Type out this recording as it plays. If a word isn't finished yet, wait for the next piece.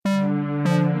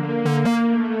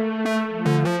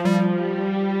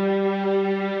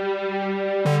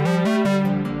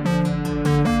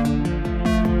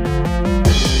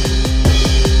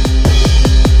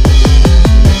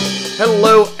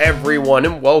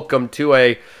everyone, and welcome to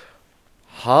a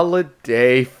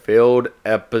holiday-filled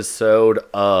episode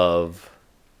of...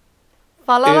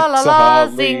 Fa la la la It's a la,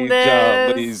 holly sing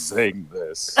jolly this. sing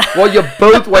this. Well, you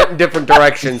both went in different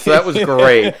directions, so that was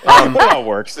great. It all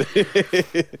works.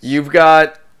 You've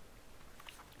got...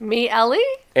 Me, Ellie?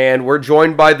 And we're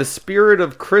joined by the spirit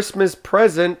of Christmas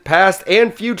present, past,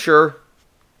 and future.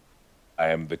 I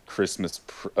am the Christmas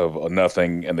of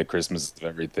nothing and the Christmas of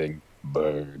everything.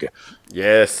 Berg.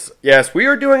 Yes, we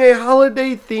are doing a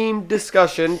holiday-themed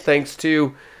discussion, thanks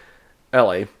to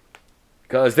Ellie.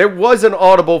 Because there was an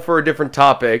audible for a different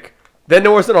topic, then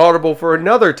there was an audible for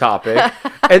another topic,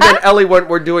 and then Ellie went,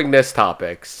 we're doing this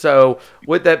topic. So,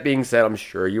 with that being said, I'm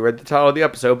sure you read the title of the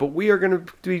episode, but we are going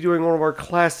to be doing one of our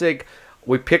classic,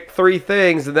 we pick 3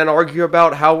 things and then argue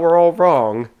about how we're all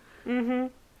wrong. Mm-hmm.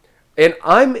 And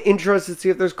I'm interested to see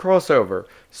if there's crossover.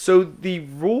 So the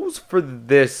rules for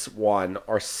this one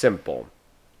are simple.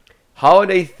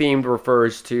 Holiday themed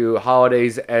refers to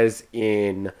holidays as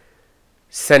in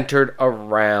centered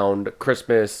around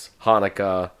Christmas,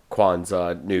 Hanukkah,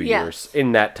 Kwanzaa, New Year's,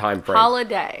 in that time frame.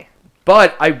 Holiday.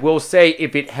 But I will say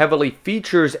if it heavily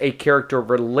features a character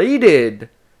related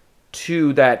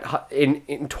to that,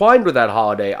 entwined with that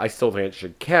holiday, I still think it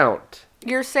should count.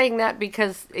 You're saying that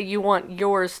because you want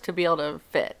yours to be able to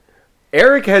fit.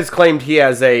 Eric has claimed he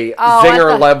has a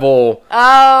zinger level.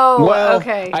 Oh, Well,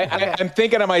 okay. I'm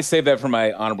thinking I might save that for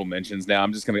my honorable mentions. Now I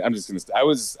was thinking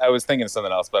of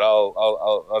something else, but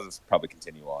I'll just probably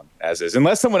continue on as is,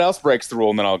 unless someone else breaks the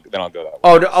rule, and then I'll go that way.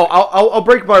 Oh, no, I'll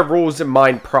break my rules in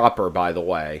mine proper, by the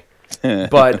way.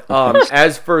 But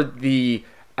as for the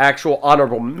actual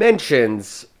honorable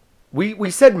mentions,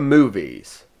 we said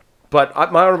movies, but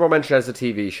my honorable mention has a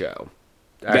TV show.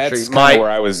 Actually, That's kind of where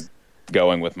I was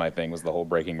going with my thing, was the whole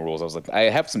breaking rules. I was like, I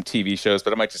have some TV shows,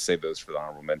 but I might just save those for the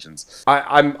honorable mentions.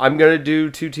 I'm gonna do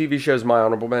 2 TV shows, my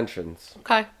honorable mentions.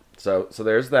 Okay. So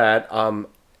there's that.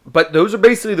 But those are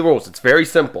basically the rules. It's very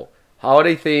simple.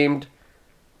 Holiday themed,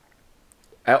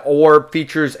 or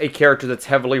features a character that's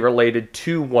heavily related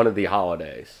to one of the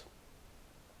holidays.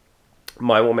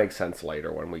 Mine will make sense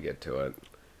later when we get to it.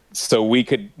 So we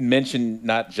could mention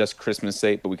not just Christmas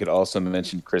Ape, but we could also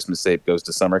mention Christmas Ape Goes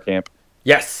to Summer Camp.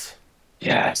 Yes.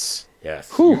 Yes.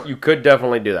 You could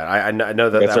definitely do that. I know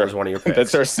that was one of your picks.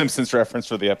 That's our Simpsons reference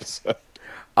for the episode.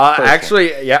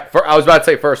 Actually, yeah. I was about to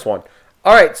say first one.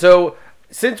 All right, so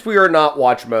since we are not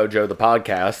Watch Mojo, the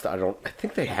podcast, I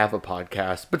think they have a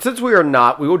podcast, but since we are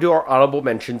not, we will do our honorable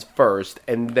mentions first,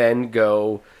 and then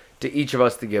go to each of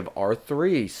us to give our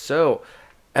 3. So,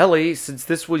 Ellie, since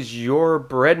this was your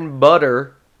bread and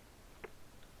butter,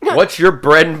 what's your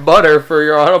bread and butter for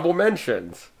your honorable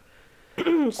mentions?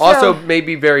 Also,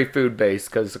 maybe very food-based,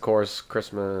 because, of course,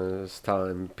 Christmas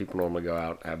time, people normally go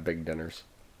out and have big dinners.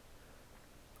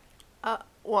 A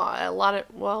lot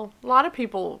of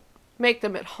people make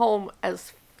them at home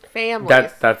as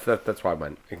families. That's why I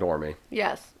went. Ignore me.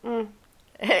 Yes.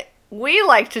 We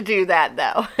like to do that,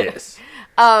 though. Yes.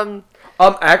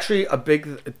 Actually, a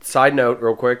big side note,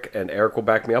 real quick, and Eric will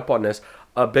back me up on this.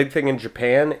 A big thing in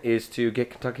Japan is to get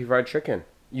Kentucky Fried Chicken.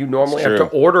 You normally have to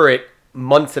order it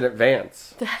months in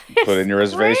advance. Put in your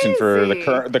reservation for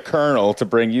the Colonel to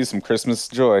bring you some Christmas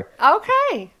joy.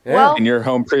 Okay. Yeah. Well, In your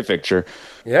home prefecture.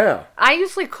 Yeah. I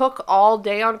usually cook all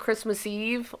day on Christmas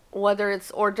Eve, whether it's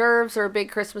hors d'oeuvres or a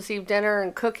big Christmas Eve dinner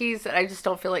and cookies. I just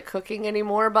don't feel like cooking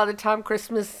anymore by the time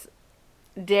Christmas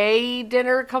Day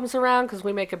dinner comes around, because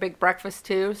we make a big breakfast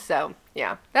too. So,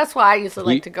 yeah, that's why I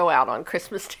usually like to go out on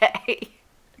Christmas Day.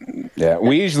 Yeah,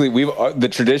 we've the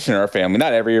tradition in our family,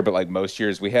 not every year, but like most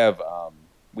years, we have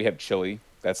chili.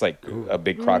 That's like a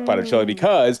big crock pot of chili,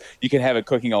 because you can have it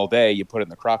cooking all day. You put it in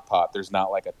the crock pot. There's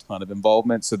not like a ton of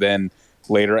involvement. So then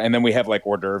later, and then we have like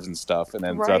hors d'oeuvres and stuff. And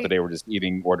then throughout the day, we're just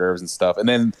eating hors d'oeuvres and stuff. And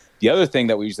then the other thing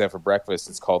that we usually have for breakfast,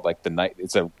 it's called like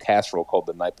it's a casserole called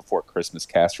the Night Before Christmas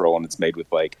casserole. And it's made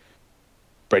with like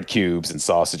bread cubes and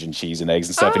sausage and cheese and eggs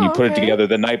and stuff. And you put it together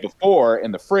the night before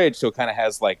in the fridge. So it kind of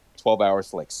has like 12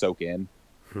 hours to like soak in.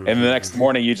 And the next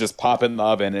morning you just pop it in the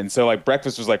oven. And so like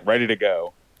breakfast was like ready to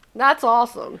go. That's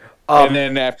awesome. And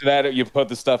then after that, you put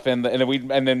the stuff in, and then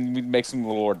we'd make some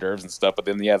little hors d'oeuvres and stuff. But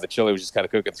then the chili was just kind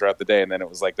of cooking throughout the day. And then it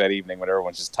was like that evening when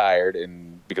everyone's just tired,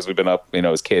 and because we've been up,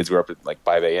 as kids, we were up at like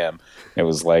 5 a.m. It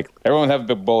was like everyone have a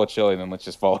big bowl of chili, and then let's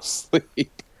just fall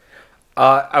asleep.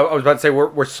 I was about to say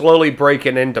we're slowly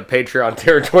breaking into Patreon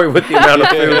territory with the amount of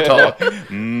food talk.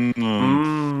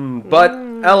 But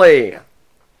Ellie,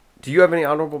 do you have any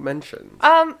honorable mentions?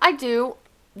 I do.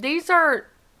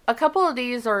 A couple of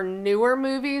these are newer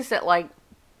movies that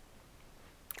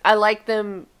I like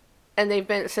them, and they've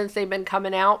been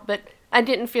coming out. But I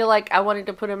didn't feel like I wanted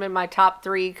to put them in my top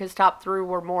 3 because top 3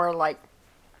 were more like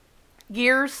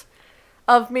years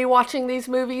of me watching these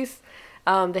movies.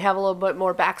 They have a little bit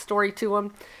more backstory to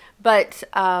them. But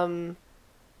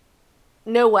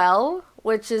Noelle,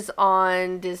 which is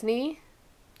on Disney.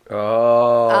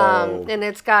 Oh. And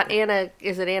it's got Anna,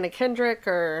 is it Anna Kendrick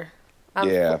or...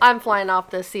 Yeah. I'm flying off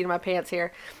the seat of my pants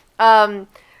here.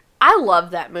 I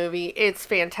love that movie. It's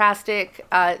fantastic.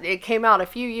 It came out a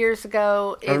few years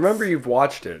ago. I remember you've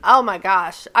watched it. Oh my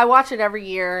gosh. I watch it every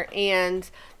year, and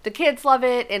the kids love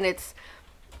it, and it's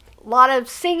a lot of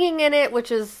singing in it, which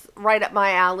is right up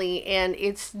my alley, and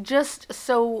it's just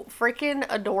so freaking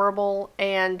adorable.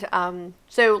 And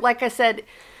so, like I said,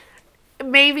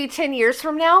 maybe 10 years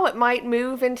from now, it might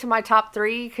move into my top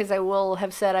 3, because I will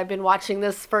have said I've been watching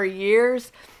this for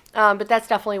years. But that's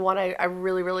definitely one I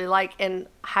really, really like and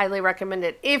highly recommend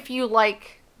it. If you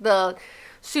like the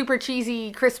super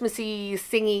cheesy, Christmassy,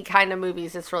 singy kind of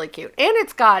movies, it's really cute. And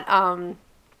it's got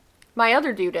my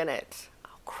other dude in it.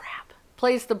 Oh, crap.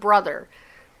 Plays the brother.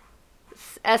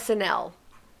 SNL.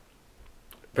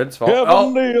 Vince Vaughn.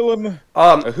 Kevin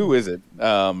Nealon. Who is it?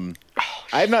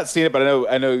 I have not seen it, but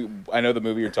I know the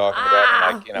movie you're talking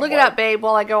about. And Look it up, babe,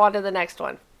 while I go on to the next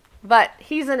one. But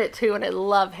he's in it too, and I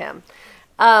love him.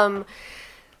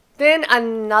 Then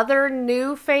another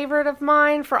new favorite of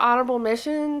mine for honorable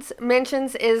mentions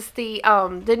is the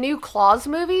new Claus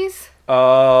movies.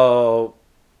 Oh,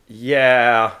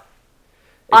 yeah.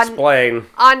 Explain.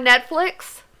 On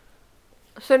Netflix.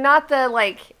 So not the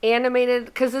like animated,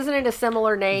 because isn't it a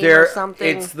similar name or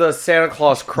something? It's the Santa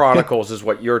Claus Chronicles is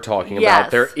what you're talking Yes.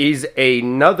 about. There is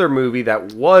another movie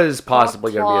that was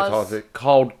possibly going to be a topic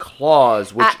called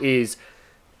Claus, which is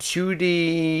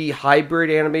 2D hybrid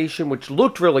animation, which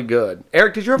looked really good.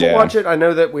 Eric, did you ever watch it? I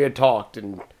know that we had talked.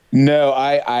 No,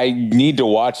 I need to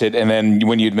watch it. And then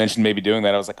when you'd mentioned maybe doing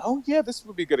that, I was like, oh, yeah, this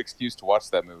would be a good excuse to watch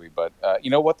that movie. But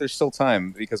you know what? There's still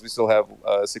time because we still have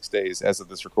 6 days as of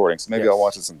this recording. So maybe I'll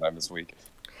watch it sometime this week.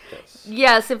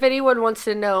 Yes, if anyone wants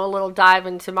to know a little dive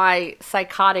into my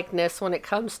psychoticness when it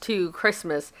comes to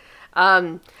Christmas,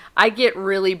 I get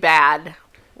really bad.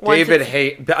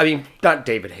 Not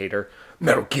David Hayter.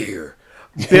 Metal Gear.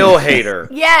 Bill Hader.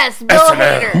 Yes, Bill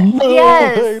Hader.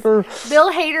 Yes.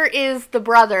 Bill Hader is the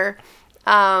brother.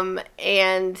 And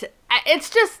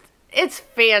it's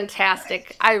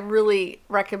fantastic. I really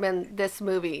recommend this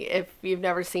movie if you've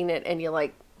never seen it and you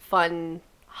like fun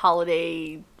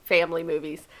holiday family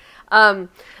movies.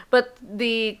 But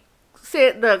the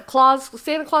Santa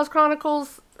Claus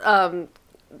Chronicles,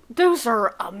 those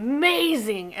are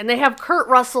amazing, and they have Kurt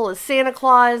Russell as Santa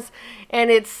Claus,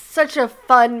 and it's such a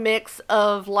fun mix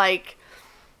of like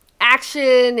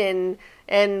action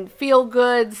and feel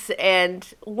goods.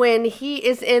 And when he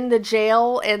is in the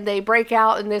jail and they break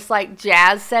out in this like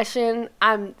jazz session,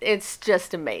 it's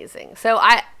just amazing. So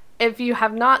if you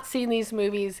have not seen these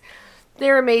movies,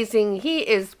 they're amazing. He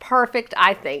is perfect.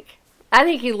 I think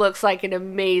he looks like an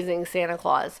amazing Santa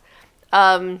Claus.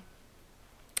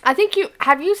 I think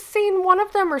have you seen one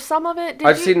of them or some of it?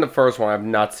 I've seen the first one. I've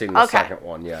not seen the second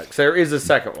one yet. 'Cause there is a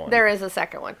second one. There is a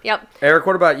second one. Yep. Eric,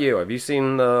 what about you? Have you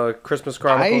seen the Christmas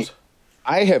Chronicles?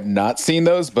 I have not seen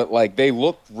those, but like they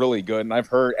look really good, and I've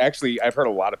heard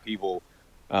a lot of people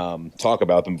talk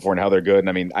about them before and how they're good. And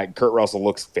I mean, Kurt Russell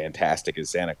looks fantastic as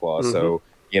Santa Claus. Mm-hmm. So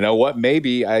you know what?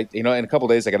 Maybe in a couple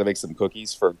of days I got to make some cookies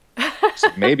so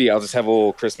maybe I'll just have a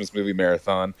little Christmas movie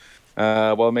marathon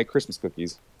while I make Christmas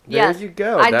cookies. There you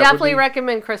go. I definitely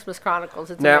recommend Christmas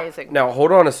Chronicles. It's amazing. Now,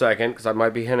 hold on a second, because I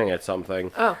might be hinting at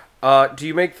something. Oh. Do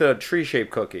you make the tree-shaped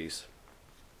cookies?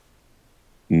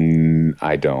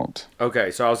 I don't. Okay,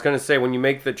 so I was going to say, when you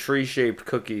make the tree-shaped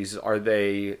cookies, are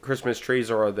they Christmas trees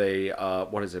or are they,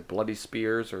 what is it, Bloody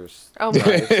Spears? Or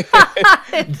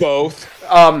Both.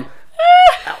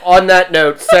 On that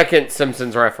note, second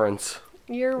Simpsons reference.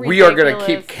 You're ridiculous. We are going to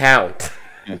keep count.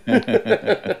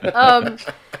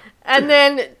 And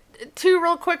then 2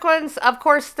 real quick ones. Of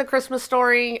course, A Christmas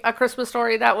Story.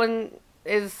 That one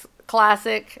is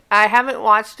classic. I haven't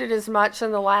watched it as much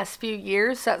in the last few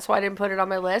years. That's why I didn't put it on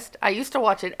my list. I used to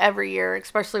watch it every year,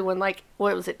 especially when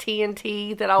what was it,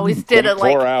 TNT that always did it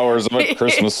 4 hours of A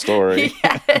Christmas Story.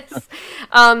 Yes.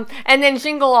 And then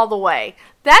Jingle All the Way.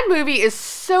 That movie is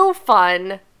so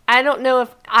fun. I don't know if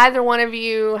either one of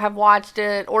you have watched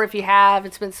it, or if you have,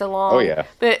 it's been so long. Oh yeah,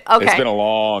 but okay, it's been a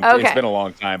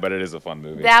long time, but it is a fun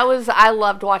movie. I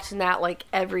loved watching that like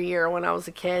every year when I was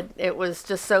a kid. It was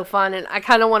just so fun, and I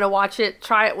kind of want to watch it,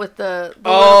 try it with the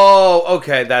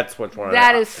okay, that's which one.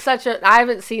 That is such a. I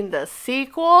haven't seen the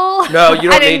sequel. No, you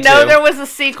don't. I didn't know there was a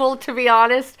sequel, to be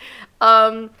honest.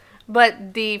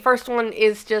 But the first one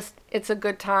is just, it's a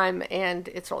good time and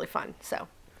it's really fun. So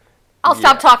I'll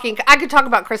stop talking. I could talk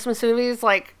about Christmas movies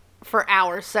like for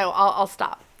hours, so I'll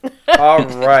stop. All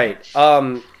right.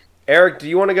 Eric, do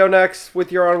you want to go next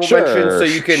with your honorable mentions so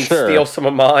you can steal some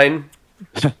of mine?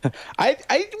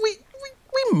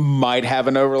 We might have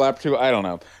an overlap too. I don't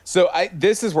know. So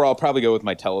this is where I'll probably go with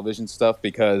my television stuff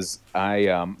because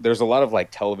there's a lot of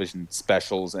like television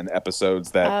specials and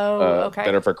episodes that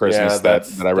that are for Christmas that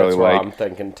I really like. I'm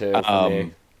thinking too. For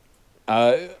me.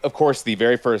 Of course, the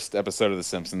very first episode of The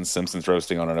Simpsons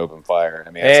roasting on an open fire.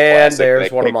 I mean, and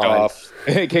there's one of mine.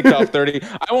 It kicked off 30.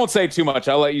 I won't say too much.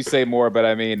 I'll let you say more, but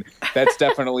I mean, that's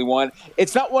definitely one.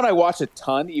 It's not one I watch a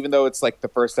ton, even though it's like the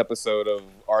first episode of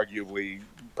arguably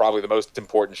probably the most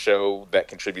important show that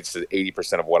contributes to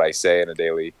 80% of what I say in a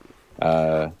daily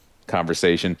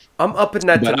conversation. I'm upping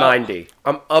that to 90.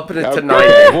 I'm upping it to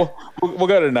 90. We'll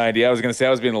go to 90. I was going to say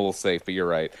I was being a little safe, but you're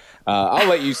right. I'll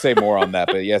let you say more on that.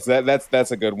 But yes,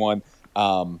 that's a good one.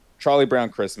 Charlie Brown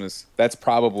Christmas. That's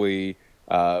probably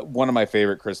one of my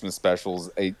favorite Christmas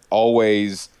specials. The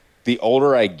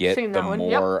older I get, the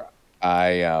more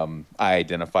I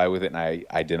identify with it, and I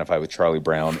identify with Charlie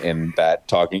Brown in that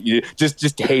talking,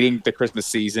 just hating the Christmas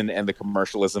season and the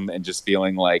commercialism, and just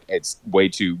feeling like it's way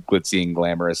too glitzy and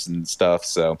glamorous and stuff.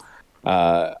 So,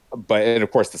 and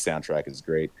of course the soundtrack is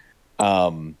great.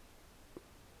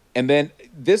 And then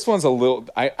this one's a little.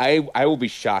 I will be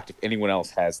shocked if anyone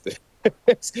else has this,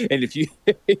 and if you,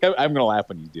 I'm gonna laugh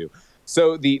when you do.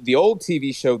 So the old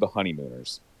TV show The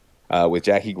Honeymooners. With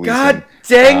Jackie Gleason. God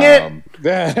dang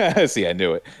it! See, I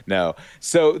knew it. No.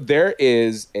 So they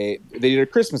did a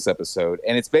Christmas episode,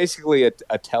 and it's basically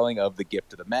a telling of The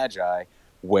Gift of the Magi,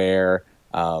 where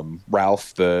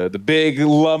Ralph, the big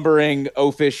lumbering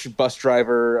oafish bus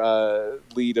driver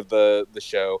lead of the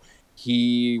show,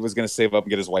 he was going to save up and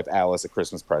get his wife Alice a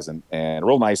Christmas present, and a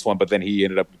real nice one, but then he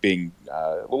ended up being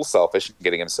a little selfish and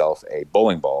getting himself a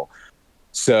bowling ball.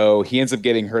 So he ends up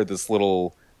getting her this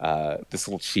little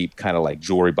cheap kind of like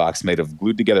jewelry box made of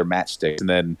glued together matchsticks, and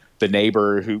then the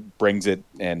neighbor who brings it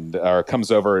or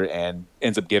comes over and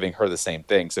ends up giving her the same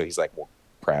thing. So he's like, well,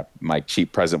 crap, my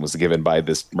cheap present was given by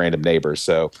this random neighbor.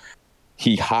 So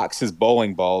he hawks his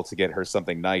bowling ball to get her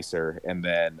something nicer, and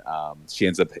then she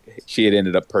had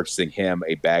ended up purchasing him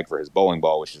a bag for his bowling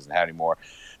ball, which doesn't have anymore.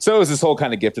 So it was this whole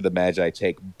kind of Gift of the Magi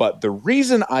take. But the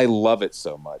reason I love it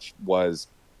so much was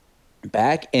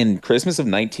back in Christmas of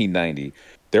 1990.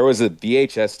 There was a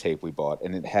VHS tape we bought,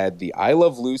 and it had the I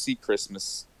Love Lucy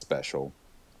Christmas special,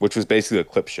 which was basically a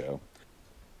clip show.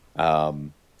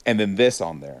 And then this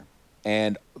on there.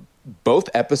 And both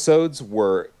episodes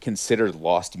were considered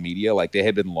lost media. Like, they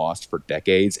had been lost for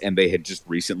decades, and they had just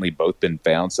recently both been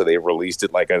found. So they released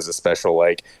it like as a special,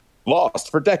 like,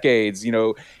 lost for decades,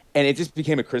 and it just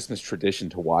became a Christmas tradition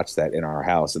to watch that in our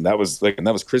house. And that was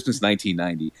Christmas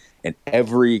 1990. And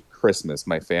every Christmas,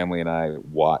 my family and I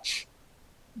watch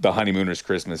The Honeymooners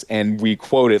Christmas, and we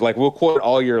quote it. Like, we'll quote it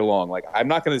all year long. Like, I'm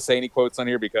not going to say any quotes on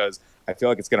here because I feel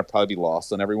like it's going to probably be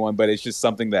lost on everyone, but it's just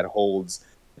something that holds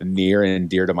near and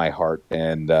dear to my heart.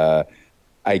 And I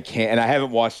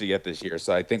haven't watched it yet this year,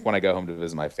 so I think when I go home to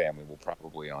visit my family, we'll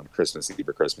probably on Christmas Eve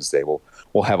or Christmas Day,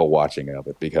 we'll have a watching of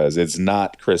it, because it's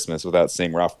not Christmas without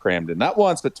seeing Ralph Cramden not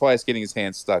once but twice getting his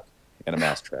hand stuck in a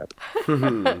mousetrap.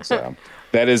 So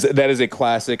that is a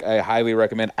classic. I highly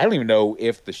recommend. I don't even know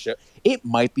if the show, it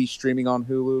might be streaming on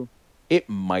Hulu. It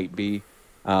might be.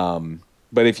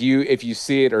 But if you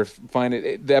see it or find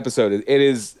it, the episode, it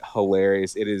is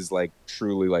hilarious. It is like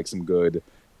truly like some good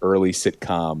early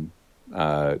sitcom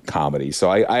comedy. So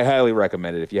I highly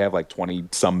recommend it. If you have like 20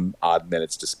 some odd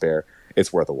minutes to spare,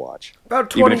 it's worth a watch.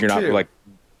 About 22.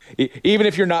 Even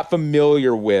if you're not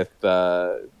familiar with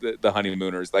the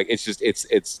Honeymooners, like,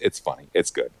 it's funny.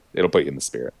 It's good. It'll put you in the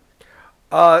spirit.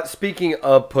 Speaking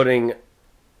of putting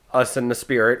us in the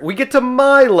spirit, we get to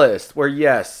my list, where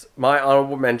yes, my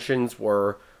honorable mentions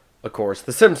were, of course,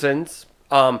 The Simpsons.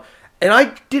 And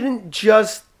I didn't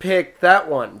just pick that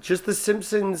one, just The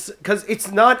Simpsons, because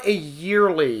it's not a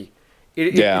yearly.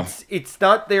 It's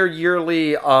not their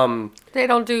yearly. They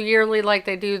don't do yearly like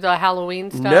they do the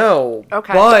Halloween stuff. No.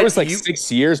 Okay. But it was like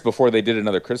 6 years before they did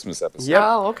another Christmas episode. Yep.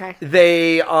 Oh, okay.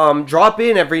 They drop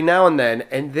in every now and then,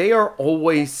 and they are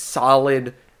always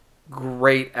solid,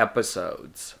 great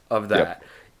episodes of that. Yep.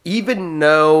 Even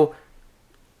though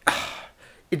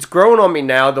it's growing on me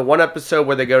now, the one episode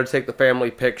where they go to take the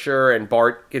family picture and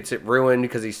Bart gets it ruined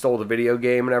because he stole the video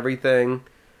game and everything.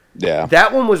 Yeah.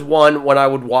 That one was one when I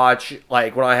would watch,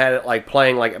 like, when I had it, like,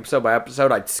 playing, like, episode by episode,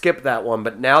 I'd skip that one,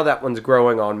 but now that one's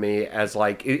growing on me as,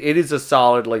 like, it is a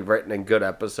solidly written and good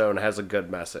episode and has a good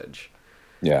message.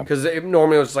 Yeah. Because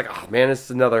normally it was like, oh man, it's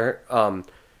another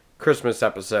Christmas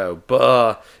episode.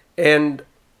 And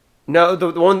no,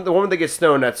 the one that gets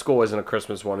snow in that school isn't a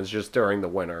Christmas one. It's just during the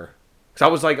winter. Because I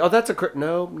was like, oh, that's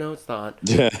no, it's not.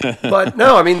 But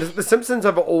no, I mean, the Simpsons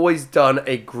have always done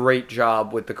a great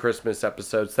job with the Christmas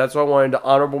episodes. That's why I wanted to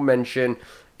honorable mention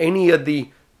any of the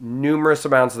numerous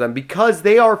amounts of them, because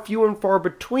they are few and far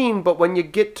between, but when you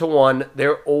get to one,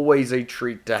 they're always a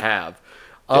treat to have.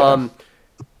 Yeah.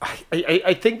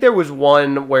 I think there was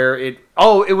one where it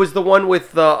was the one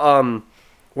with the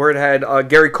where it had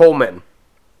Gary Coleman.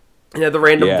 You know, the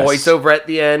random Yes. voiceover at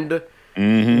the end,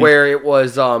 where it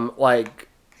was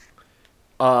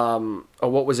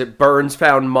what was it? Burns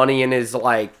found money in his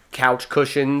like couch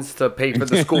cushions to pay for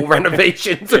the school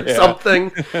renovations or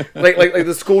something. Like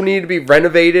the school needed to be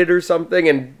renovated or something,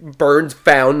 and Burns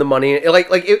found the money.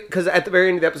 Because at the very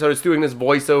end of the episode, it's doing this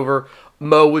voiceover.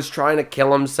 Mo was trying to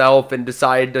kill himself and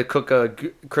decided to cook a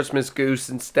Christmas goose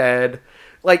instead.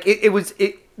 Like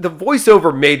the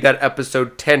voiceover made that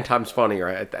episode 10 times funnier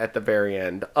at the very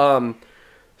end. So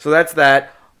that's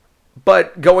that.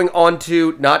 But going on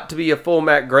to, not to be a full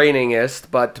Matt Groeningist,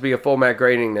 but to be a full Matt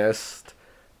Groeningist,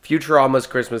 Futurama's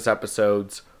Christmas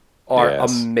episodes are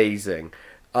amazing.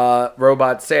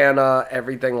 Robot Santa,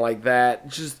 everything like that.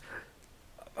 Just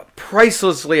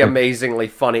pricelessly, amazingly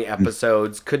funny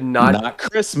episodes. Could not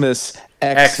Christmas,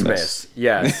 Xmas.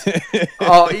 Yes.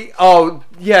 oh,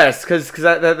 yes, because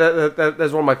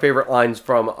that's one of my favorite lines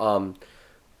from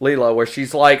Leela, where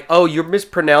she's like, "Oh, you're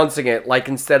mispronouncing it. Like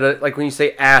when you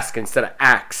say ask instead of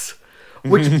axe."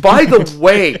 Which, by the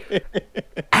way,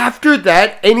 after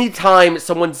that, anytime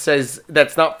someone says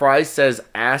that's not fries, says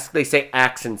ask, they say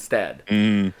axe instead.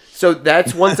 So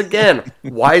that's, once again,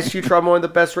 why is Futurama one of the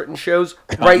best written shows?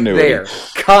 Right there.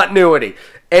 Continuity.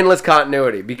 Endless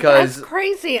continuity. Because that's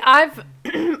crazy. I've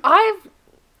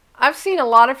seen a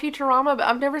lot of Futurama, but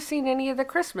I've never seen any of the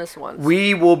Christmas ones.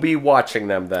 We will be watching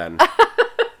them then.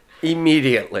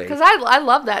 Immediately. Because I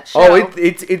love that show. Oh,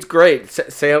 it's great.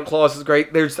 Santa Claus is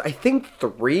great. There's, I think,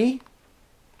 3.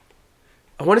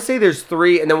 I want to say there's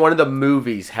 3, and then one of the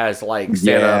movies has, like,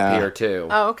 Santa appear, too.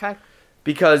 Oh, okay.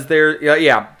 Because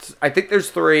I think there's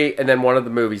 3, and then one of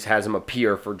the movies has him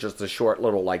appear for just a short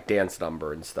little, like, dance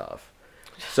number and stuff.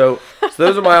 So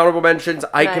those are my honorable mentions.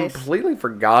 I completely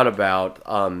forgot about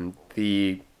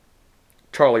the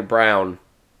Charlie Brown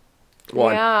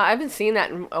one. Yeah, I haven't seen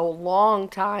that in a long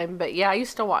time, but yeah, I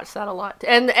used to watch that a lot.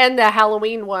 And the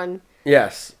Halloween one.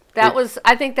 Yes.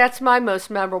 I think that's my most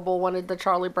memorable one of the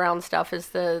Charlie Brown stuff, is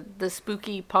the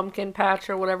spooky pumpkin patch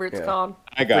or whatever it's called.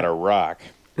 I got a rock.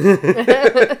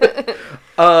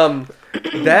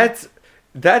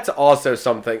 That's also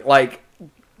something, like,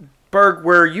 Berg,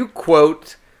 where you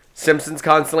quote Simpsons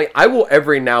constantly, I will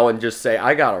every now and just say,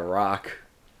 I got a rock.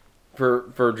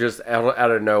 For just out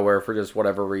of nowhere, for just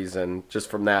whatever reason, just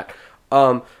from that.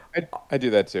 I do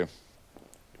that too.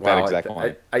 Wow, that exact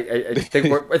one. I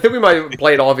think we might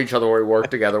play it off each other when we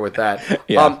work together with that.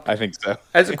 Yeah, I think so.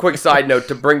 As a quick side note,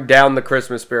 to bring down the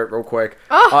Christmas spirit real quick,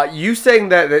 you saying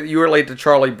that you relate to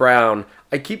Charlie Brown,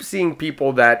 I keep seeing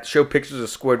people that show pictures of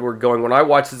Squidward going, when I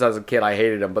watched this as a kid, I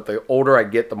hated him, but the older I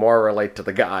get, the more I relate to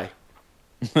the guy.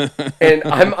 And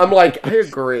I'm like, I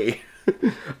agree.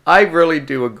 I really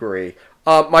do agree.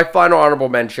 My final honorable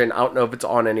mention, I don't know if it's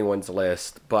on anyone's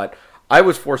list, but I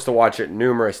was forced to watch it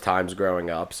numerous times growing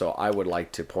up, so I would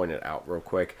like to point it out real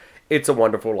quick. It's a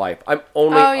Wonderful Life. I'm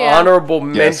only honorable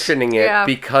mentioning it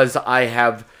because I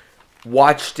have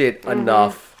watched it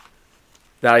enough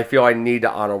that I feel I need to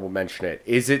honorable mention it.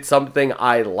 Is it something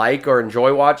I like or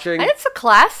enjoy watching? It's a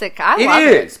classic. I love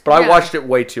it is, but I watched it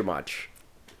way too much.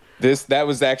 That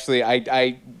was actually,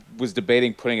 I was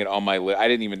debating putting it on my list.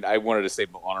 I wanted to save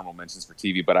honorable mentions for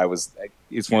TV, but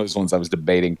it's one of those ones I was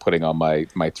debating putting on my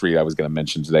 3 I was going to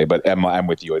mention today, but I'm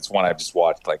with you. It's one I've just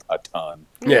watched like a ton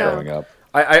growing up.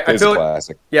 I feel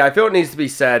classic. I feel it needs to be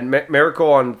said.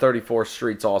 Miracle on 34th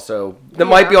Street's also, that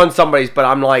might be on somebody's, but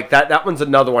I'm like, that one's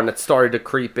another one that started to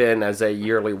creep in as a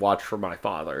yearly watch for my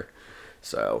father.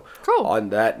 So, cool. On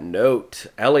that note,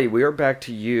 Ellie, we are back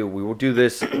to you. We will do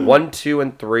this 1, 2,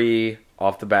 and 3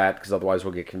 off the bat, because otherwise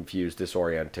we'll get confused,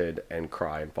 disoriented, and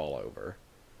cry and fall over.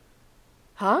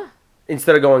 Huh?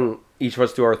 Instead of going, each of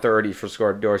us do our third, each of us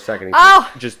do our second.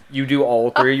 Just you do all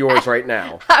 3 of yours right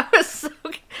now. I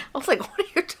was like, what are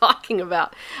you talking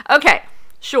about? Okay,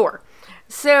 sure.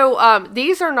 So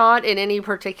these are not in any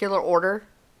particular order.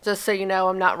 Just so you know,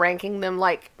 I'm not ranking them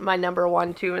like my number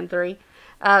 1, 2, and 3.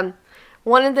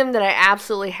 One of them that I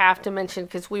absolutely have to mention,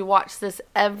 because we watch this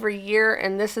every year,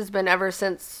 and this has been ever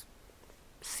since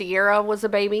Sierra was a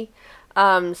baby,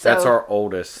 So That's our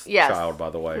oldest yes, child, by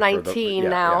the way. 19 yeah,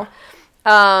 now.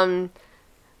 yeah.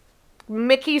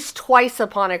 Mickey's Twice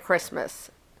Upon a Christmas.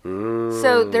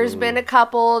 So there's been a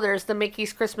couple. There's the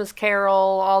Mickey's Christmas Carol,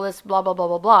 all this blah, blah, blah,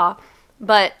 blah, blah.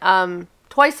 But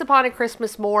Twice Upon a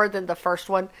Christmas more than the first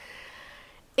one.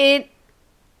 I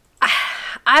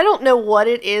don't know what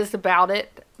it is about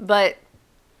it, but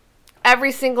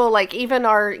every single, like, even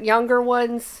our younger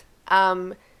ones,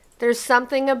 there's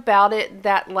something about it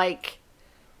that, like,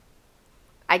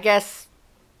 I guess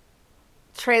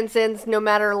transcends no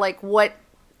matter, like, what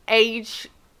age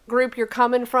group you're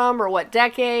coming from or what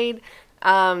decade.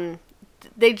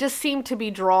 They just seem to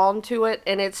be drawn to it,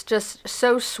 and it's just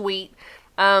so sweet.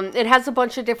 It has a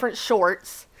bunch of different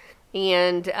shorts,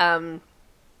 and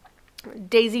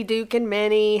Daisy Duke and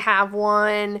Minnie have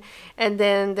one, and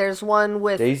then there's one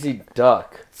with Daisy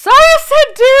Duck. Sorry, I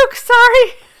said Duke.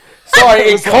 Sorry. Sorry,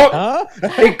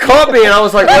 it caught me, and I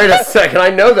was like, wait a second, I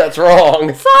know that's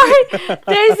wrong. Sorry,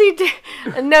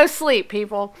 no sleep,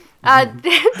 people.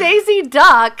 Daisy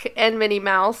Duck and Minnie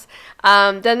Mouse.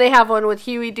 Then they have one with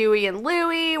Huey, Dewey, and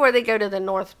Louie, where they go to the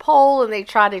North Pole and they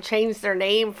try to change their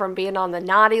name from being on the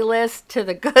naughty list to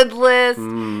the good list.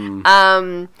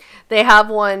 They have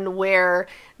one where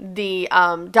the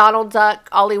Donald Duck,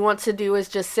 all he wants to do is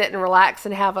just sit and relax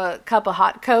and have a cup of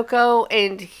hot cocoa,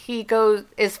 and he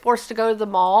is forced to go to the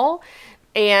mall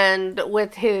and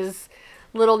with his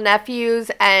little nephews,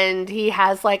 and he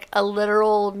has like a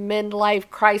literal midlife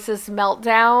crisis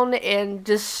meltdown and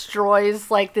destroys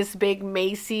like this big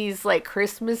Macy's like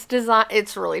Christmas design.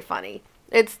 It's really funny.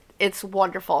 It's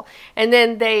wonderful. And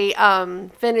then they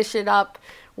finish it up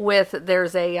with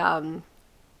there's a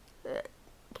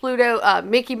Pluto,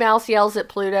 Mickey Mouse yells at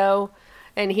Pluto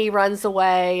and he runs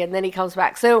away and then he comes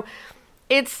back. So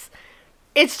it's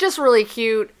just really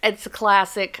cute. It's a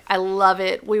classic. I love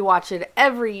it. We watch it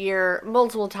every year,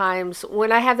 multiple times.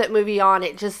 When I have that movie on,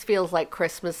 it just feels like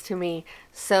Christmas to me.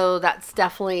 So that's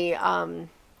definitely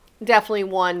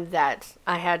one that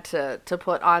I had to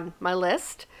put on my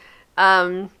list.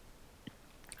 I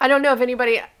don't know if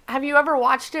anybody... Have you ever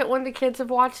watched it when the kids have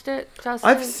watched it, Justin?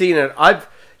 I've seen it.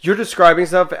 You're describing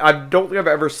stuff. I don't think I've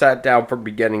ever sat down from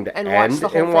beginning to end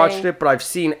and watched it, but I've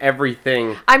seen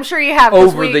everything. I'm sure you have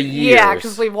over the years. Yeah,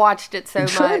 because we've watched it so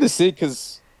much. I'm trying to see,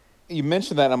 because you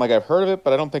mentioned that, and I'm like, I've heard of it,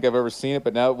 but I don't think I've ever seen it.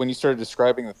 But now, when you started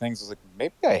describing the things, I was like,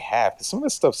 maybe I have, because some of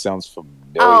this stuff sounds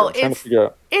familiar. I'm trying to figure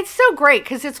out. It's so great,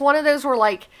 because it's one of those where,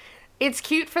 like, it's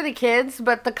cute for the kids,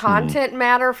 but the content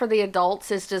matter for the adults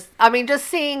is just, I mean, just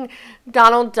seeing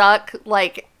Donald Duck,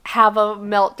 like, have a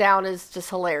meltdown is just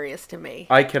hilarious to me.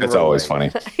 It's always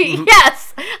funny.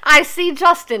 Yes, I see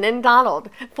Justin and Donald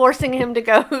forcing him to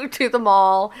go to the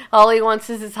mall. All he wants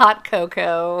is his hot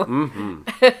cocoa.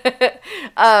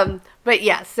 But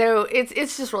yeah, so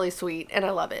it's just really sweet, and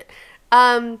I love it.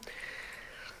 It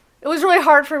was really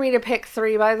hard for me to pick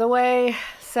 3, by the way.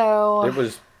 So it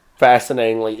was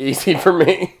fascinatingly easy for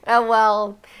me. Oh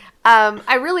well.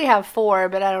 I really have 4,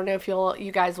 but I don't know if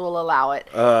you guys will allow it.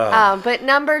 But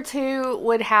number 2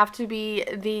 would have to be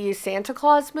the Santa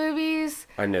Claus movies.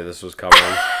 I knew this was coming.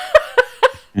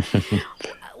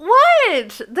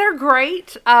 What? They're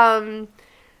great.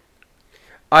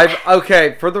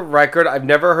 Okay, for the record, I've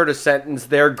never heard a sentence,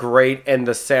 they're great, and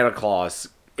the Santa Claus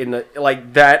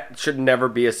that should never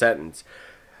be a sentence.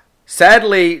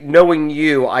 Sadly, knowing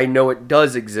you, I know it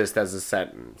does exist as a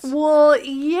sentence. Well,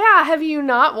 yeah. Have you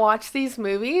not watched these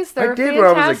movies? They're I did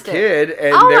fantastic. when I was a kid,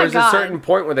 and there was a certain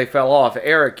point where they fell off.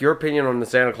 Eric, your opinion on the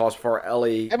Santa Claus for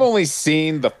Ellie? I've only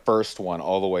seen the first one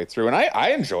all the way through, and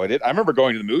I enjoyed it. I remember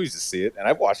going to the movies to see it, and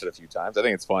I've watched it a few times. I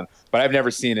think it's fun, but I've never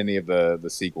seen any of the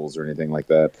sequels or anything like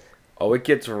that. Oh, it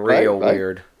gets real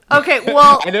weird. Okay,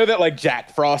 well... I know that, like,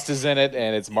 Jack Frost is in it,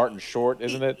 and it's Martin Short,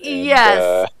 isn't it? And,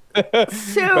 yes. But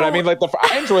I mean, like,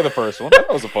 I enjoy the first one. That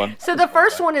was fun. So the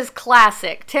first one is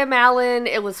classic. Tim Allen.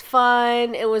 It was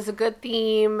fun. It was a good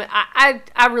theme. I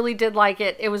really did like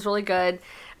it. It was really good.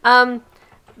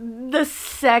 The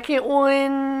second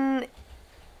one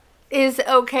is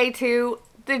okay too.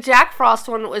 The Jack Frost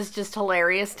one was just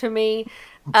hilarious to me.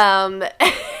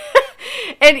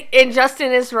 And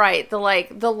Justin is right. The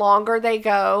longer they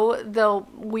go, the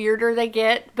weirder they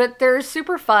get. But they're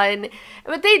super fun.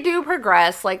 But they do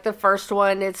progress. Like the first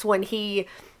one, it's when he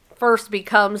first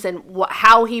becomes and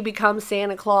how he becomes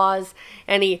Santa Claus,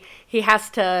 and he has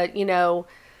to,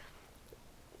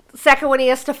 second one he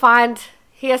has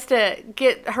to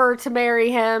get her to marry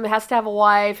him, has to have a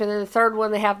wife, and then the third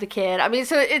one they have the kid. I mean,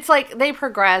 so it's like they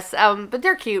progress. But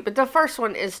they're cute. But the first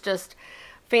one is just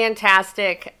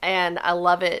fantastic, and I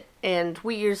love it. And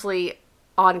we usually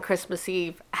on Christmas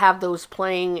Eve have those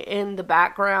playing in the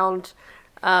background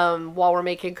while we're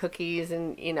making cookies,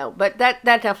 and but that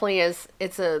definitely is.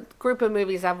 It's a group of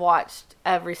movies I've watched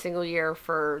every single year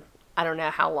for I don't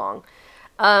know how long.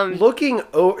 Looking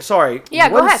over, sorry, Yeah,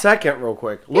 go one ahead. second, real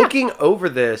quick. Yeah. Looking over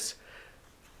this,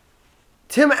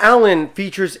 Tim Allen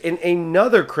features in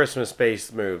another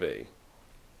Christmas-based movie,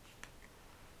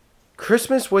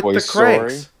 Christmas with Toy the Story?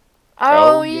 Cranks.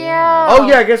 Oh, Oh, yeah. yeah. Oh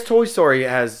yeah, I guess Toy Story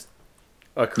has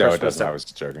a Christmas. No, it doesn't. I was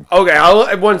just joking. Okay,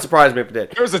 it wouldn't surprise me if it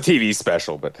did. It was a TV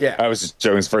special, but Yeah. I was just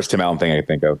joking. It's the first Tim Allen thing I could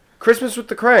think of. Christmas with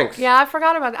the Cranks. Yeah, I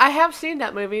forgot about that. I have seen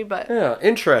that movie, but Yeah,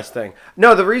 interesting.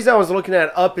 No, the reason I was looking at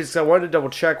it up is 'cause I wanted to double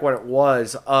check what it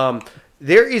was.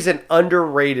 There is an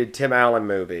underrated Tim Allen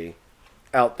movie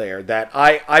out there that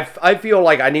I feel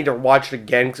like I need to watch it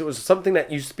again because it was something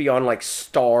that used to be on like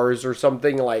Stars or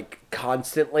something like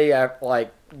constantly at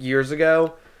like years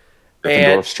ago.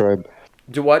 Gryffindor's Tribe.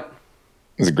 Do what?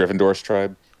 Is it Gryffindor's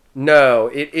Tribe? No,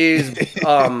 it is.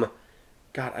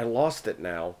 God, I lost it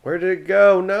now. Where did it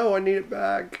go? No, I need it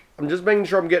back. I'm just making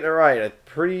sure I'm getting it right.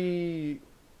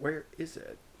 Where is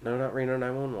it? No, not Reno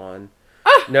 911.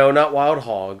 No, not Wild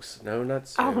Hogs. No, not.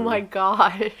 oh Zoom. my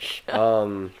gosh.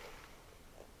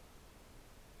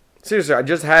 Seriously, I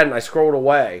just had it and I scrolled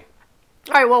away.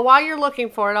 All right, well, while you're looking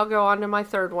for it, I'll go on to my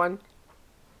third one.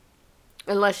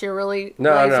 Unless you're really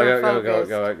No, laser go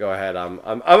focused. go ahead.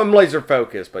 I'm laser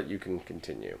focused, but you can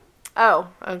continue. Oh,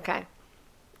 okay.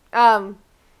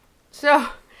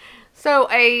 So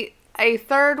a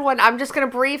third one. I'm just gonna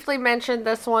briefly mention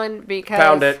this one because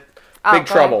Found it. Oh, Big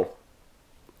go Trouble.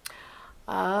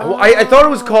 Oh. I thought it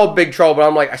was called Big Trouble, but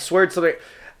I'm like, I swear it's something.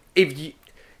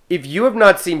 If you have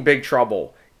not seen Big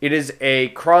Trouble, it is a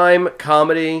crime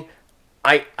comedy.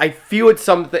 I feel it's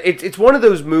something. It's one of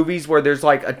those movies where there's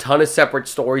like a ton of separate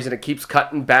stories and it keeps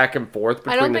cutting back and forth.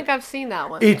 Between I don't think I've seen that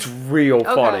one. It's real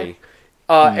funny.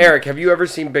 Eric, have you ever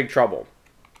seen Big Trouble?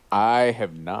 I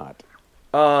have not.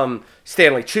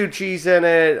 Stanley Tucci's in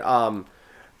it.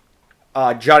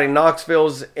 Johnny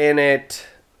Knoxville's in it.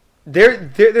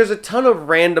 There's a ton of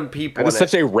random people That in is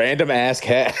such a random ass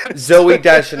cat. Zoe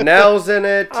Deschanel's in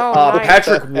it. Oh, my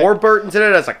Patrick God. Warburton's in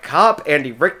it as a cop.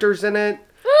 Andy Richter's in it.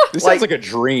 This Like- sounds like a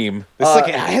dream. This is like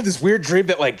I had this weird dream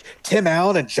that like Tim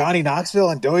Allen and Johnny Knoxville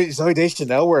and Zoe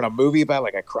Deschanel were in a movie about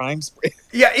like a crime spree.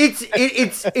 Yeah,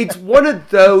 it's one of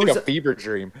those. Like a fever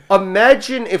dream.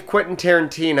 Imagine if Quentin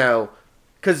Tarantino,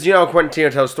 because you know Quentin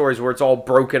Tarantino tells stories where it's all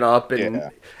broken up, and Yeah.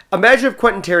 imagine if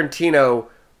Quentin Tarantino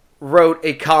wrote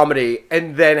a comedy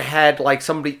and then had like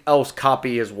somebody else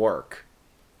copy his work.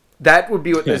 That would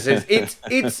be what this is.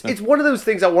 It's one of those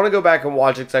things I want to go back and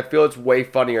watch it because I feel it's way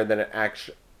funnier than it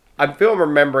actually. I feel I'm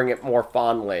remembering it more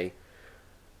fondly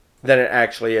than it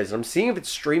actually is. I'm seeing if it's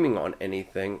streaming on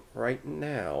anything right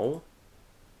now.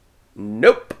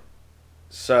 Nope.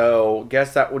 So,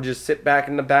 guess that will just sit back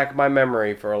in the back of my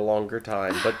memory for a longer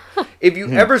time. But if you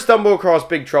ever stumble across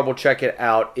Big Trouble, check it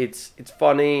out. It's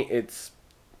funny.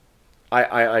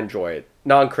 I enjoy it.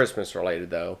 Non-Christmas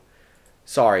related though.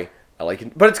 Sorry,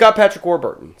 Ellie, but it's got Patrick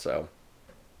Warburton, so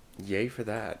yay for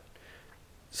that.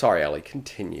 Sorry, Ellie.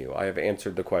 Continue. I have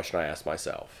answered the question I asked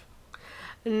myself.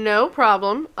 No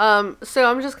problem. So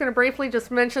I'm just going to briefly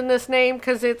just mention this name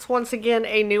because it's once again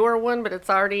a newer one, but it's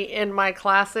already in my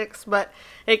classics. But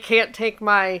it can't take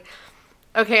my.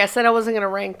 Okay, I said I wasn't going to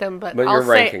rank them, but But I'll you're say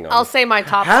ranking them. I'll say my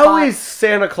top. How spot. is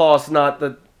Santa Claus not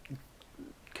the?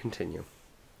 Continue.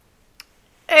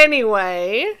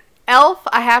 Anyway, Elf.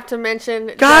 I have to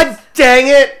mention. God dang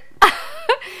it!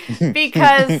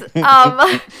 Because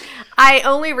I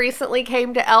only recently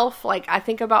came to Elf, like I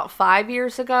think about 5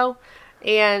 years ago,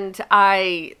 and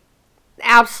I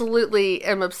absolutely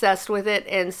am obsessed with it,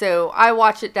 and so I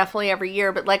watch it definitely every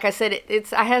year. But like I said,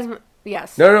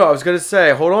 yes. No, I was gonna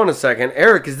say. Hold on a second,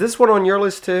 Eric. Is this one on your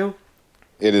list too?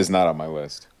 It is not on my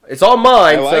list. It's on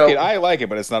mine. I like it,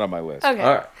 but it's not on my list. Okay.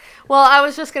 All right. Well, I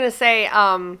was just gonna say,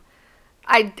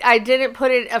 I didn't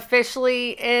put it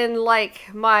officially in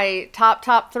like my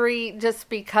top three just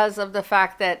because of the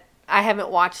fact that I haven't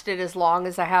watched it as long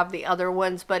as I have the other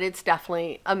ones, but it's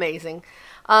definitely amazing.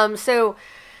 So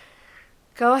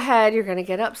go ahead, you're gonna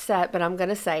get upset, but I'm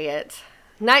gonna say it.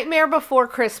 Nightmare Before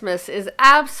Christmas is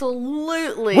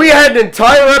absolutely. We had an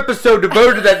entire episode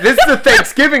devoted to that. This is a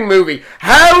Thanksgiving movie.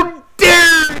 How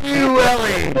dare you,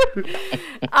 Ellie?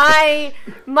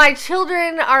 My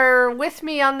children are with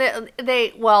me on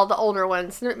the older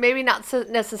ones, maybe not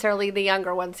necessarily the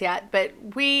younger ones yet, but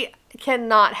we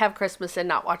cannot have Christmas and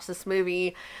not watch this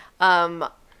movie.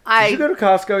 Did you go to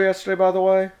Costco yesterday, by the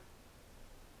way?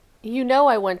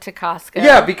 I went to Costco.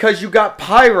 Yeah, because you got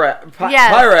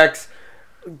Yes. Pyrex,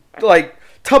 like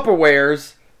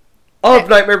Tupperwares of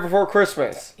Nightmare Before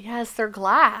Christmas. Yes, they're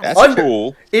glass. That's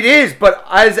cool. It is, but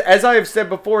as I have said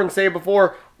before and say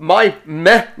before, my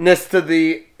mehness to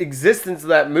the existence of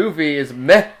that movie is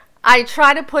meh. I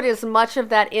try to put as much of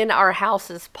that in our house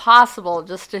as possible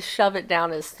just to shove it down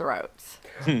his throats.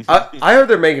 I heard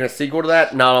they're making a sequel to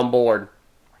that. Not on board.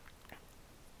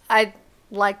 I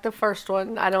like the first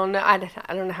one. I don't know. I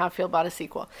don't know how I feel about a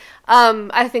sequel.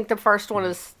 I think the first one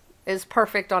is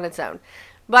perfect on its own.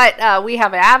 But we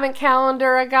have an advent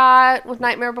calendar I got with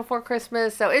Nightmare Before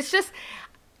Christmas, so it's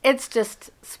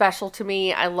just special to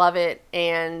me. I love it,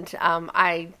 and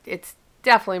it's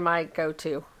definitely my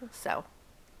go-to. So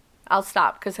I'll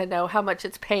stop because I know how much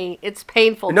it's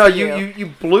painful. No, to you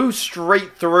blew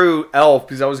straight through Elf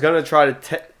because I was gonna try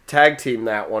to tag team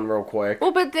that one real quick.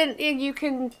 Well, but then you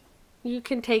can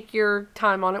take your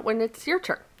time on it when it's your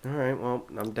turn. All right, well,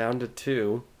 I'm down to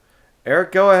 2.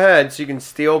 Eric, go ahead so you can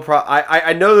steal.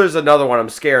 I know there's another one I'm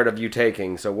scared of you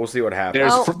taking, so we'll see what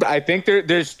happens. I think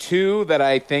there's 2 that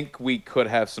I think we could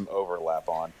have some overlap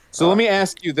on. So let me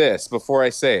ask you this before I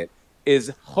say it.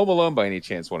 Is Home Alone by any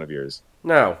chance one of yours?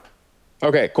 No.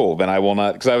 Okay, cool. Then I will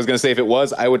not, because I was going to say if it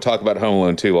was, I would talk about Home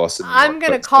Alone 2, Austin. I'm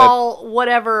going to call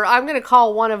whatever. I'm going to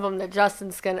call one of them that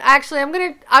Justin's going to. Actually, I'm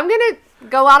going to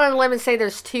go out on a limb and say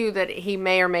there's 2 that he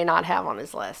may or may not have on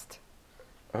his list.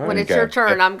 When it's your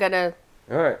turn, I'm gonna.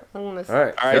 All right. All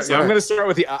right. So I'm gonna start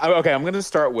with I'm gonna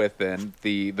start with then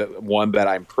the one that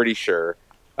I'm pretty sure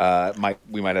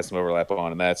we might have some overlap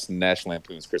on, and that's National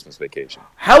Lampoon's Christmas Vacation.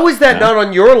 How is that not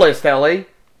on your list, Ellie?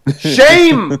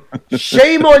 Shame,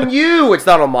 shame on you. It's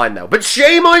not on mine though, but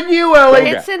shame on you, Ellie.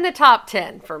 It's in the top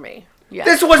 10 for me. Yes.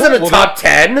 This wasn't a top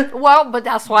 10. Well, but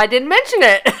that's why I didn't mention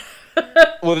it.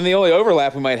 Well, then the only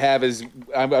overlap we might have is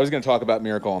I was going to talk about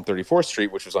Miracle on 34th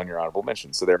Street, which was on your honorable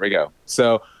mention. So there we go.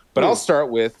 So, but I'll start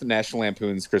with National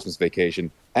Lampoon's Christmas Vacation.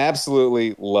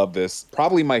 Absolutely love this.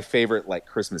 Probably my favorite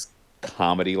Christmas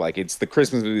comedy. It's the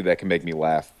Christmas movie that can make me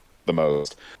laugh the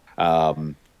most.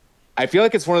 I feel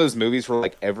like it's one of those movies where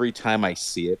every time I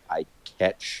see it, I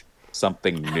catch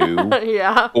something new.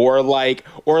 Yeah. Or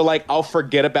I'll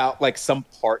forget about some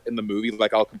part in the movie,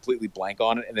 I'll completely blank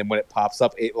on it, and then when it pops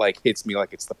up, it hits me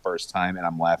like it's the first time, and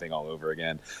I'm laughing all over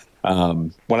again.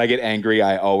 When I get angry,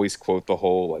 I always quote the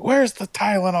whole "Where's the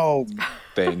Tylenol?"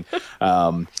 thing.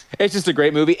 It's just a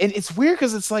great movie, and it's weird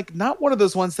because it's not one of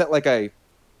those ones that I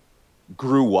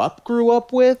grew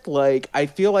up with. I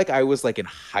feel like I was in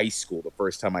high school the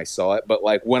first time I saw it, but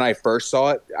when I first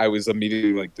saw it, I was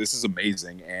immediately this is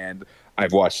amazing, and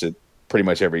I've watched it pretty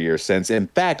much every year since. In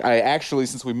fact, I actually,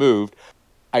 since we moved,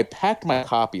 I packed my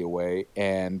copy away,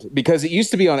 and because it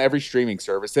used to be on every streaming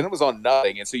service, then it was on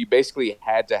nothing, and so you basically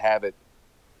had to have it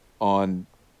on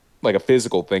a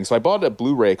physical thing. So I bought a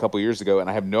Blu-ray a couple years ago, and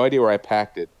I have no idea where I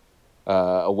packed it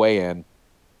away in.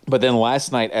 But then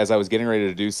last night, as I was getting ready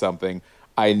to do something,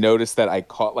 I noticed that I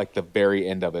caught the very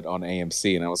end of it on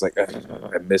AMC, and I was I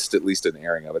missed at least an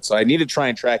airing of it. So I need to try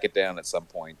and track it down at some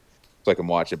point so I can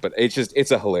watch it. But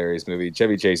it's a hilarious movie.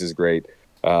 Chevy Chase is great.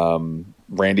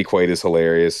 Randy Quaid is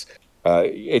hilarious.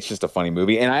 It's just a funny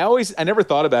movie. And I never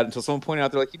thought about it until someone pointed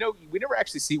out, they're we never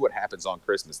actually see what happens on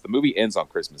Christmas. The movie ends on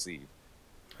Christmas Eve.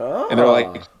 Oh.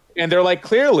 And they're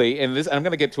clearly, and this, I'm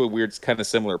going to get to a weird kind of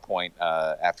similar point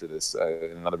after this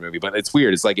in another movie, but it's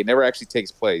weird. It's it never actually takes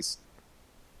place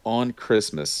on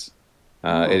Christmas.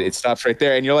 It stops right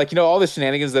there. And you're all the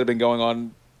shenanigans that have been going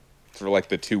on for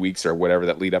the 2 weeks or whatever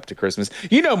that lead up to Christmas.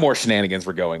 More shenanigans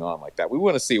were going on like that. We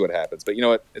want to see what happens, but you know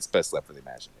what? It's best left for the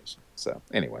imagination. So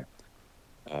anyway.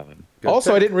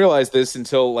 Also, I didn't realize this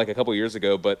until a couple years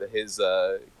ago, but his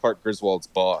Clark Griswold's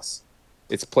boss,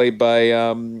 it's played by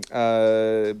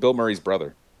Bill Murray's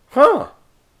brother. Huh.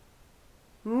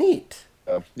 Neat.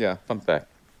 Yeah, fun fact.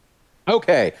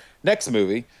 Okay, next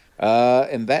movie,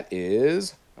 and that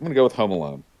is I'm going to go with Home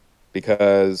Alone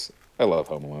because I love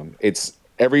Home Alone. It's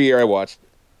every year I watch,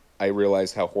 I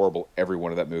realize how horrible every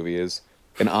one of that movie is,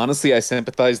 and honestly, I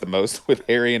sympathize the most with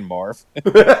Harry and Marv.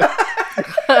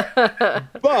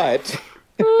 But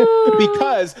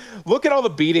because look at all the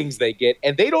beatings they get,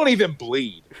 and they don't even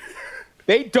bleed.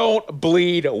 They don't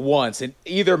bleed once in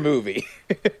either movie.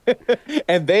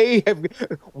 And they have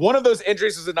one of those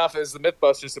injuries is enough as the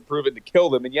Mythbusters have proven to kill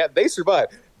them, and yet they survive.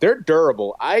 They're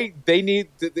durable. They need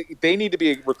to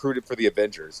be recruited for the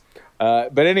Avengers.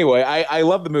 But anyway, I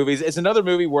love the movies. It's another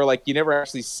movie where you never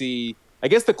actually see. I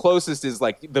guess the closest is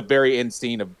the very end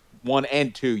scene of 1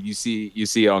 and 2. You see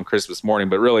it on Christmas morning,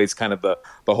 but really it's kind of the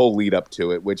whole lead up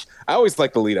to it, which I always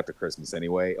like the lead up to Christmas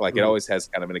anyway. It always has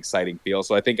kind of an exciting feel.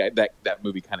 So I think that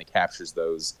movie kind of captures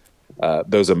those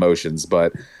those emotions.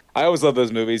 But I always love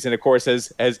those movies, and of course,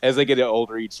 as I get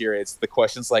older each year, it's the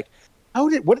questions like,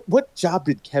 what job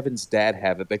did Kevin's dad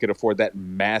have that they could afford that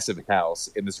massive house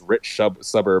in this rich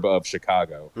suburb of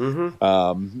Chicago?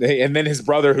 Mm-hmm. And then his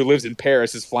brother, who lives in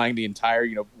Paris, is flying the entire,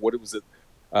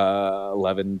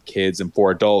 11 kids and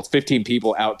 4 adults, 15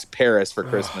 people out to Paris for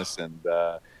Christmas, and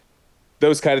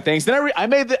those kind of things. Then I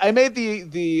had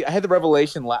the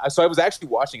revelation. So I was actually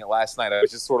watching it last night. I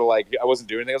was just sort of like, I wasn't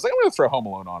doing anything. I was like, I'm going to throw Home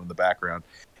Alone on in the background,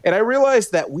 and I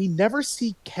realized that we never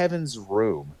see Kevin's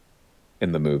room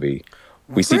in the movie.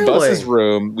 We see Buzz's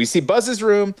room. We see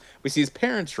his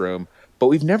parents' room, but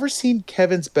we've never seen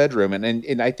Kevin's bedroom.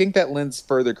 And I think that lends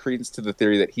further credence to the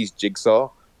theory that he's Jigsaw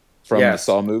from the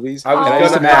Saw movies. I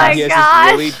just imagine he has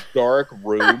this really dark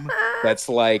room that's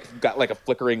like got like a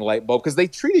flickering light bulb, because they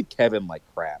treated Kevin like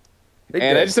crap.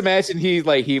 I just imagine he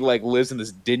lives in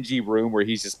this dingy room where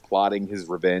he's just plotting his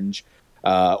revenge.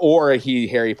 Or he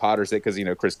Harry Potter's it, because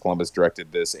Chris Columbus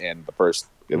directed this and the first,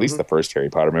 at least the first Harry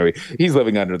Potter movie. He's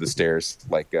living under the stairs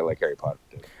like Harry Potter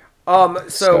did.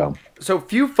 So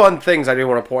few fun things I do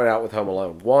want to point out with Home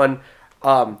Alone. One,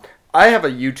 I have a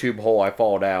YouTube hole I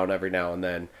fall down every now and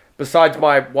then. Besides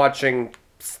my watching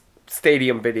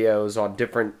stadium videos on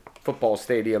different football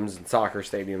stadiums and soccer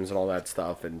stadiums and all that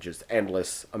stuff, and just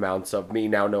endless amounts of me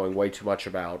now knowing way too much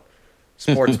about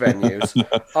sports venues.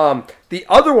 The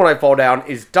other one I fall down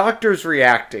is doctors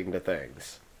reacting to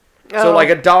things. So like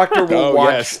a doctor will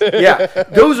watch. Yes. Yeah,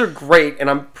 those are great,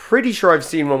 and I'm pretty sure I've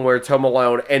seen one where it's Home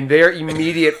Alone, and their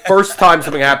immediate first time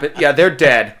something happened, yeah, they're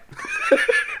dead.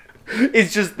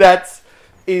 It's just that's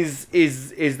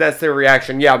their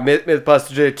reaction. Yeah,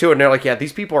 Mythbusters did it too, and they're like, yeah,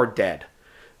 these people are dead.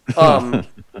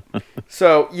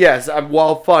 So yes,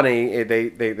 while funny, they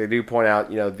do point out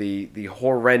the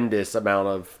horrendous amount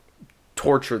of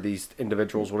torture these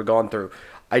individuals would have gone through.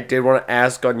 I did want to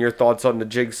ask on your thoughts on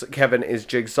the Kevin is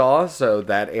Jigsaw, so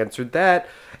that answered that.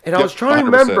 And I was trying to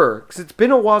remember, because it's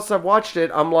been a while since I've watched it.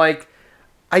 I'm like,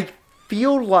 I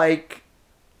feel like,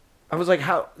 I was like,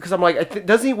 how? Because I'm like,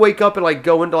 doesn't he wake up and like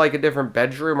go into like a different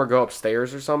bedroom or go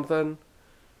upstairs or something?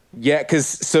 Yeah,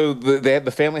 because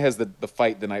the family has the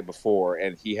fight the night before,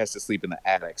 and he has to sleep in the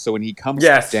attic. So when he comes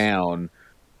down,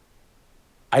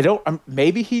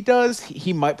 maybe he does.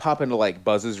 He might pop into like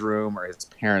Buzz's room or his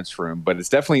parents' room, but it's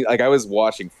definitely like I was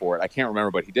watching for it. I can't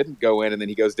remember, but he didn't go in, and then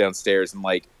he goes downstairs, and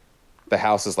like the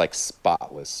house is like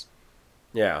spotless.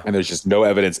 Yeah, and there's just no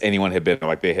evidence anyone had been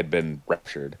like they had been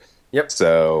raptured. Yep.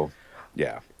 So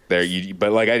yeah,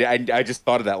 but like I just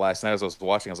thought of that last night as I was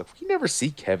watching. I was like, we never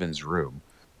see Kevin's room,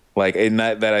 like, and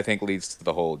that I think leads to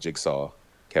the whole Jigsaw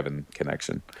Kevin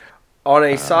connection. On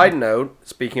a side note,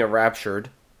 speaking of raptured,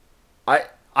 I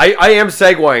am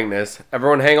segueing this.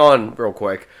 Everyone hang on real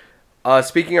quick.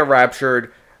 Speaking of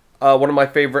raptured, one of my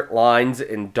favorite lines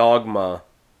in Dogma,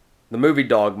 the movie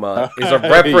Dogma, is a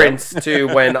reference to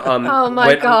when oh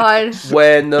my god,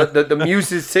 when the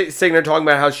muses sitting there talking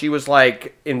about how she was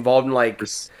like involved in like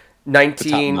 19 the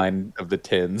top 9 of the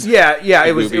 10s. Yeah,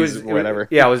 it was whatever.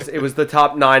 It was the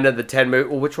top 9 of the 10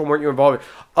 movies. Well, which one weren't you involved in?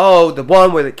 Oh, the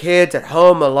one with the kids at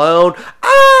home alone.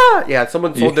 Yeah,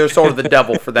 someone sold their soul to the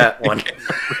devil for that one.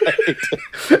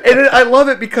 Right. And I love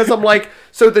it because I'm like,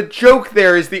 so the joke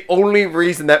there is the only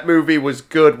reason that movie was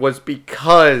good was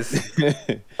because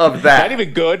of that. Not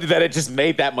even good, that it just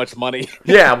made that much money.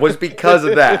 Yeah, was because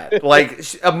of that. Like,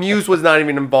 Muse was not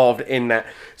even involved in that.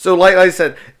 So, like I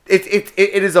said, it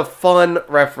is a fun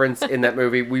reference in that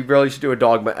movie. We really should do a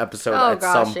Dogma episode at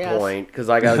some point, because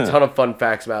I got a ton of fun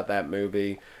facts about that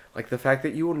movie. Like the fact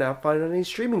that you will not find on any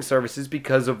streaming services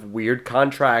because of weird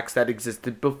contracts that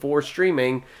existed before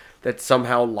streaming that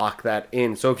somehow lock that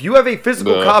in. So if you have a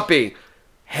physical copy,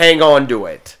 hang on to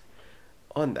it.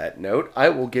 On that note, I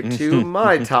will get to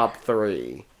my top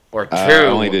 3. Or 2. I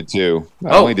only did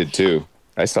 2.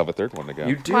 I still have a third one to go.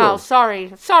 You do? Wow,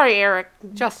 sorry, Eric.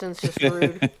 Justin's just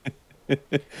rude.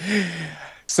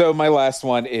 So my last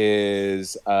one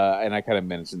is, and I kind of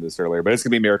mentioned this earlier, but it's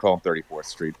going to be Miracle on 34th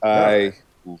Street. I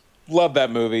love that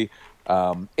movie.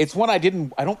 It's one I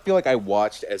don't feel like I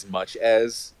watched as much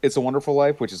as It's a Wonderful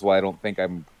Life, which is why I don't think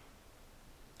I'm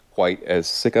quite as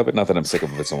sick of it. Not that I'm sick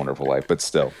of It's a Wonderful Life, but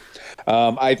still.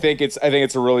 I think it's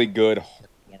a really good,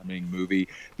 heartwarming movie.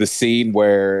 The scene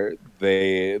where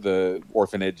the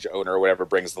orphanage owner or whatever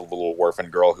brings the little orphan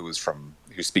girl who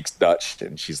speaks Dutch,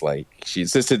 and she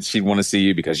insisted she'd want to see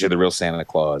you because you're the real Santa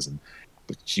Claus, and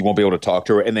she won't be able to talk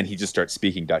to her. And then he just starts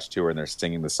speaking Dutch to her, and they're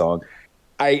singing the song.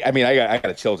 I mean, I got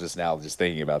a chill just now just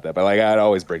thinking about that, but like it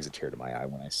always brings a tear to my eye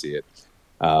when I see it.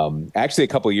 Actually, a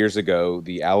couple of years ago,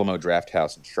 the Alamo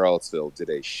Drafthouse in Charlottesville did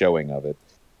a showing of it.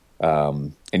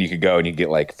 And you could go and you get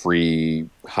like free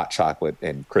hot chocolate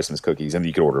and Christmas cookies, and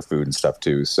you could order food and stuff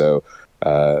too. So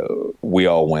we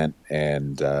all went,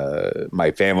 and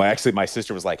my family, actually my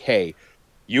sister was like, hey,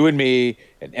 you and me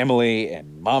and Emily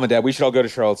and mom and dad, we should all go to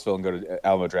Charlottesville and go to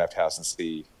Alamo Draft House and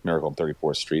see Miracle on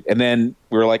 34th Street. And then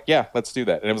we were like, yeah, let's do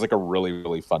that. And it was like a really,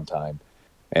 really fun time.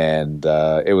 And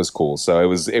it was cool. So it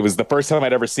was the first time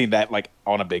I'd ever seen that like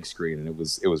on a big screen, and it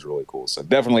was really cool. So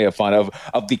definitely a fun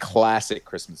of the classic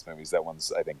Christmas movies. That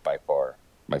one's, I think, by far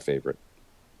my favorite.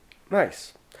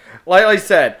 Nice. Like I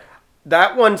said,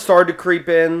 that one started to creep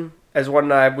in as one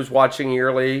I was watching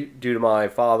yearly due to my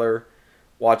father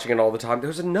watching it all the time. There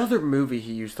was another movie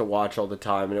he used to watch all the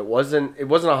time, and it wasn't a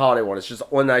holiday one. It's just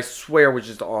one I swear was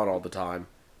just on all the time.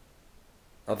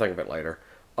 I'll think of it later.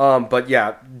 But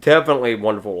yeah, definitely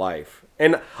Wonderful Life.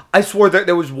 And I swore that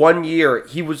there was one year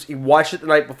he watched it the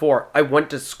night before. I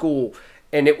went to school,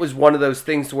 and it was one of those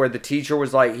things where the teacher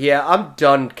was like, "Yeah, I'm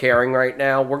done caring right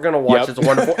now. We're gonna watch this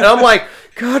Wonderful." And I'm like,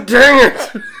 "God dang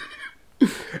it!"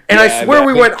 And yeah, I swear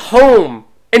we went home,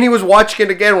 and he was watching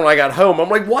it again when I got home. I'm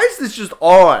like, "Why is this just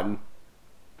on?"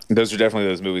 Those are definitely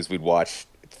those movies we'd watch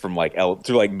from like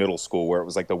through like middle school, where it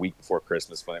was like the week before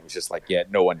Christmas, when it was just like, yeah,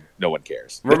 no one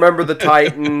cares. Remember the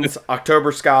Titans,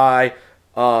 October Sky,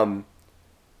 It's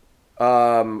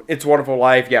a Wonderful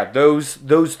Life. Yeah, those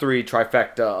three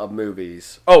trifecta of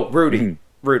movies. Oh, Rudy.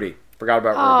 Forgot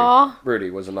about Rudy.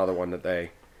 Rudy was another one that they.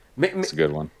 It's a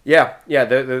good one. Yeah.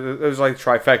 Those like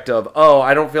trifecta of, oh,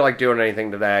 I don't feel like doing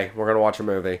anything today. We're gonna watch a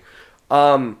movie.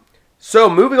 So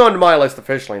moving on to my list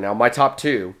officially now, my top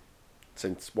two.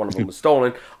 Since one of them was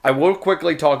stolen, I will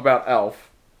quickly talk about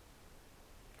Elf.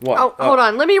 What? Oh, hold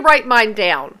on. Let me write mine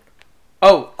down.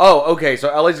 Oh, okay. So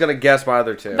Ellie's going to guess my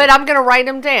other two. But I'm going to write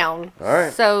them down. All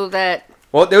right. So that...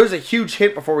 Well, there was a huge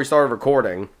hint before we started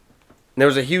recording. And there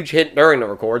was a huge hint during the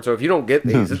record. So if you don't get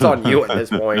these, it's on you at this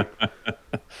point.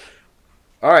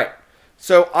 All right.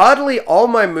 So oddly, all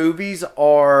my movies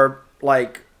are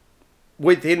like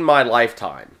within my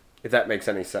lifetime. If that makes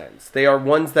any sense. They are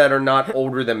ones that are not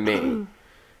older than me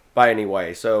by any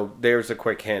way. So there's a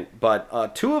quick hint.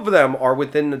 But two of them are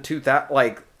within the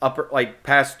 2000,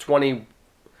 past 20.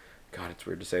 God, it's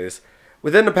weird to say this.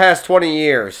 Within the past 20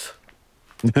 years.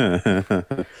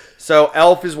 So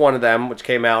Elf is one of them, which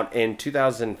came out in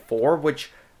 2004,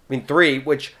 which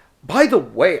by the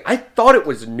way, I thought it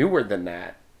was newer than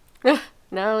that.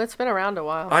 No, it's been around a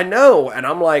while. I know. And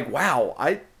I'm like, wow,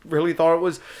 I really thought it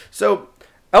was. So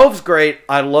Elf's great.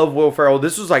 I love Will Ferrell.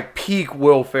 This was like peak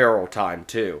Will Ferrell time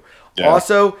too. Yeah.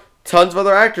 Also, tons of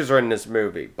other actors are in this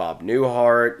movie. Bob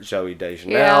Newhart, Zooey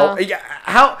Deschanel.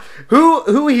 Yeah.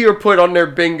 Who here put on their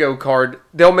bingo card?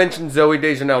 They'll mention Zooey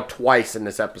Deschanel twice in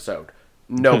this episode.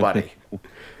 Nobody.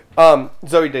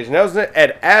 Zooey Deschanel's in it.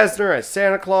 Ed Asner as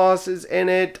Santa Claus is in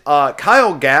it.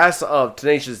 Kyle Gass of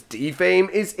Tenacious D fame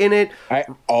is in it. I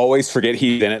always forget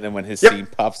he's in it, and then when his scene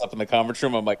pops up in the conference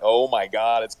room, I'm like, oh my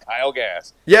god, it's Kyle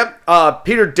Gass. Yep.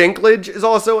 Peter Dinklage is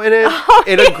also in it.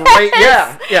 In a great,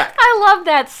 yeah. I love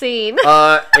that scene.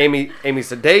 Amy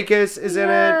Sudeikis is in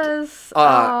it.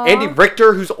 Andy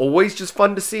Richter, who's always just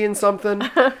fun to see in something.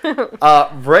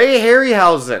 Ray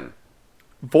Harryhausen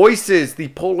voices the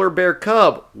polar bear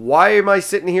cub. Why am I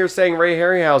sitting here saying Ray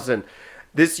Harryhausen?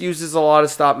 This uses a lot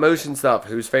of stop motion stuff.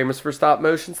 Who's famous for stop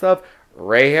motion stuff?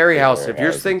 Ray Harryhausen. If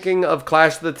you're thinking of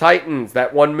Clash of the Titans,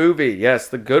 that one movie, yes,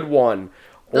 the good one.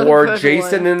 Or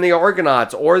Jason and the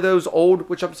Argonauts. Or those old,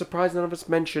 which I'm surprised none of us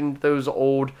mentioned, those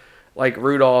old, like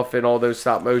Rudolph and all those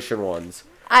stop motion ones.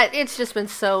 It's just been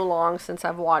so long since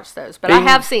I've watched those, but I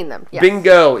have seen them. Yes.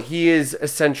 Bingo. He is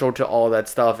essential to all that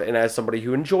stuff, and as somebody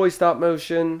who enjoys stop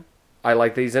motion, I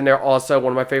like these in there. Also,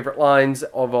 one of my favorite lines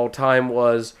of all time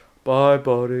was, "Bye,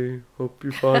 buddy. Hope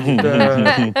you find your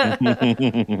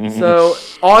dad." So,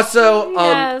 also,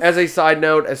 as a side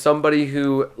note, as somebody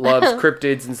who loves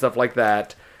cryptids and stuff like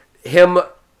that, him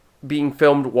being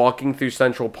filmed walking through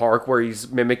Central Park where he's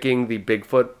mimicking the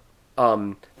Bigfoot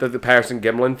the Patterson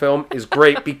Gimlin film is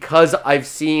great because I've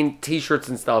seen t-shirts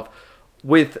and stuff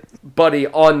with Buddy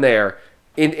on there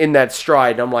in that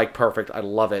stride. And I'm like, perfect. I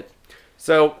love it.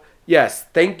 So, yes,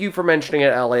 thank you for mentioning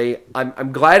it, Ellie.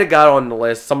 I'm glad it got on the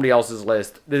list, somebody else's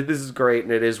list. This is great,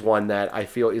 and it is one that I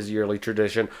feel is yearly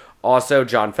tradition. Also,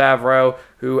 Jon Favreau,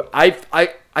 who I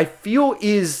feel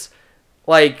is,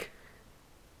 like,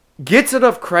 gets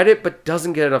enough credit, but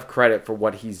doesn't get enough credit for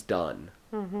what he's done.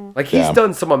 Mm-hmm. Like, he's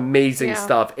done some amazing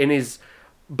stuff and is,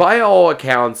 by all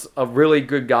accounts, a really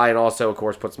good guy and also, of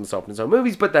course, puts himself in his own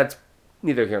movies, but that's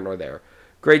neither here nor there.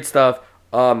 Great stuff.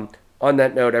 On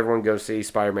that note, everyone go see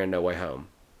Spider-Man No Way Home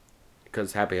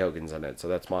because Happy Hogan's in it, so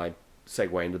that's my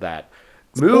segue into that.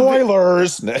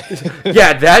 Spoilers.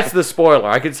 Yeah, that's the spoiler.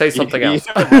 I could say something else.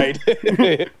 Right.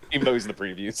 Even though he's in the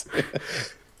previews.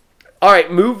 All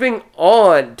right, moving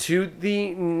on to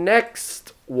the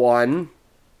next one.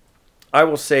 I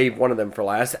will save one of them for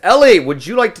last. Ellie, would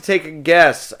you like to take a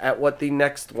guess at what the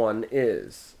next one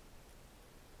is?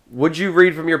 Would you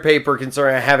read from your paper,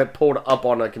 considering I have it pulled up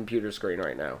on a computer screen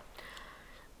right now?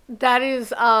 That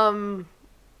is, I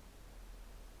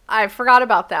forgot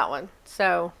about that one.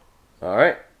 So, All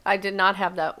right. I did not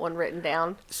have that one written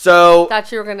down. So,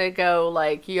 Thought you were going to go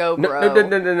like, yo, no, bro.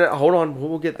 no. Hold on.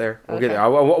 We'll get there. We'll get Okay. there. I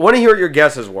want to hear what your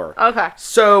guesses were. Okay.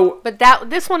 So, But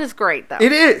this one is great, though.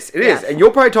 it is. Yes. And you'll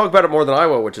probably talk about it more than I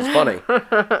will, which is funny.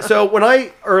 So when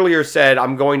I earlier said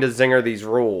I'm going to zinger these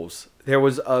rules, there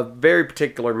was a very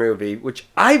particular movie which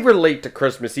I relate to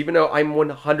Christmas, even though I'm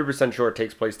 100% sure it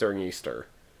takes place during Easter.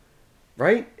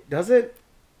 Right? Does it?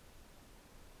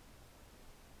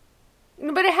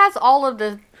 But it has all of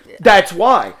the... That's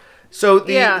why. So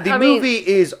the Yeah, movie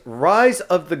is Rise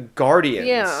of the Guardians.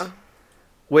 Yeah.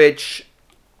 Which,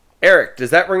 Eric, does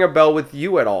that ring a bell with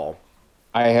you at all?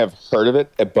 I have heard of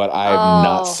it, but I have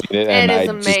not seen it. And It is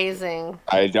I amazing.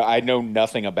 I know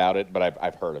nothing about it, but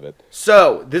I've heard of it.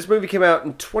 So, this movie came out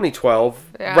in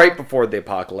 2012, Yeah. right before the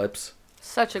apocalypse.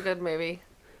 Such a good movie.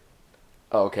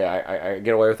 Okay, I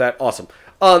get away with that. Awesome.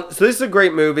 So this is a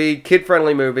great movie,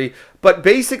 kid-friendly movie. But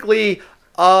basically,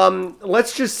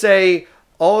 let's just say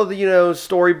all of the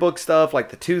storybook stuff like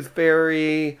the Tooth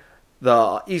Fairy,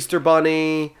 the Easter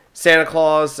Bunny, Santa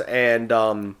Claus, and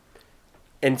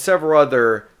several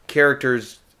other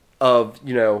characters of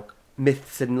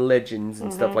myths and legends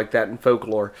and stuff like that in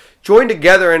folklore joined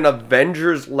together in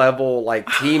Avengers level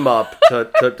team up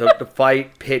to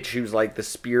fight Pitch, who's like the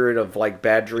spirit of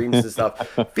bad dreams and stuff,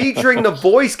 featuring the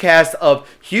voice cast of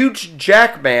Hugh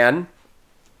Jackman,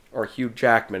 or Hugh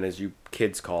Jackman as you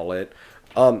kids call it,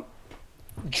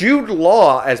 Jude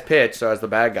Law as Pitch, so as the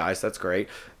bad guy, so that's great.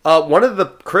 One of the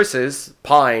Chris's,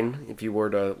 Pine, if you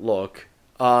were to look,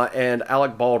 and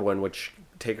Alec Baldwin, which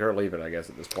take her or leave it, I guess,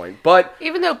 at this point. But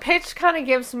Even though Pitch kind of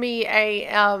gives me a,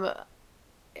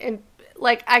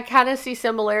 I kind of see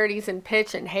similarities in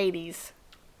Pitch and Hades.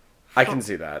 I can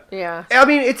see that. Yeah. I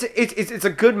mean, it's a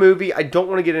good movie. I don't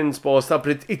want to get into spoil stuff,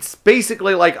 but it's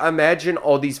basically imagine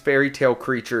all these fairy tale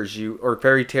creatures or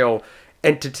fairy tale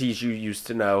entities you used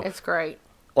to know, It's great.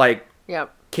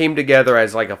 Yep. came together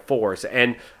as a force.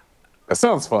 And That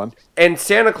sounds fun.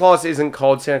 Santa Claus isn't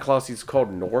called Santa Claus, he's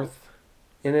called North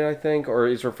in it, I think, or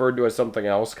he's referred to as something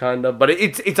else, kind of. But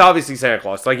it's obviously Santa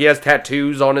Claus. He has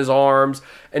tattoos on his arms,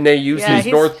 and they use his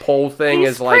North Pole thing He's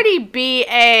as pretty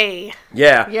BA.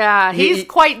 Yeah. Yeah, he's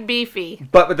quite beefy.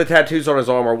 But with the tattoos on his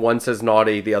arm, where one says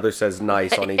naughty, the other says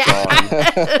nice on each arm.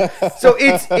 So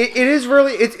it is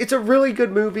really it's a really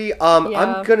good movie.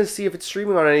 I'm gonna see if it's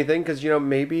streaming on anything, because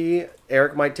maybe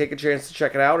Eric might take a chance to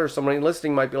check it out, or somebody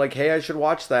listening might be like, hey, I should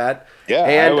watch that. Yeah,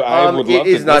 and I would love it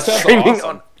is to. not That sounds streaming awesome.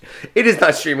 on. It is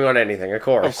not streaming on anything, of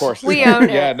course. Of course. We own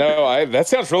it. Yeah, no, that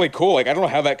sounds really cool. I don't know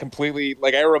how that completely,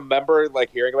 I remember,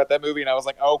 hearing about that movie, and I was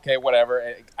like, okay,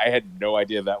 whatever. I had no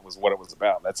idea that was what it was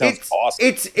about. That sounds awesome.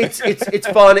 It's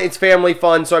fun. It's family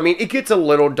fun. So, I mean, it gets a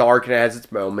little dark and it has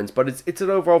its moments, but it's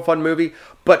an overall fun movie.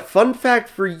 But fun fact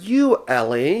for you,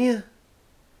 Ellie,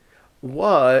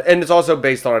 and it's also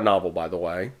based on a novel, by the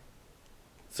way.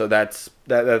 So that's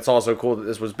also cool that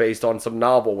this was based on some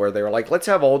novel where they were like, let's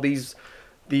have all these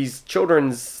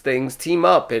children's things team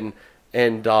up and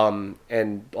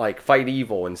fight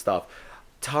evil and stuff.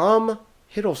 Tom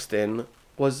Hiddleston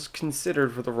was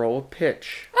considered for the role of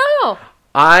Pitch. Oh.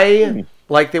 I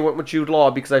like they went with Jude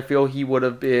Law because I feel he would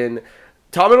have been.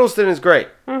 Tom Hiddleston is great.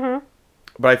 Mm-hmm.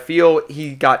 But I feel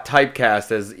he got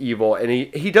typecast as evil, and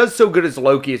he does so good as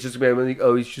Loki. It's just like,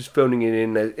 oh, he's just phoning it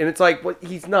in, and it's like, well,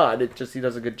 he's not. It's just he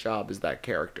does a good job as that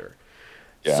character.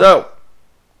 Yeah. So,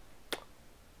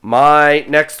 my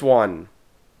next one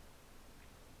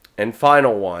and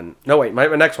final one. No, wait, my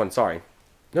next one. Sorry.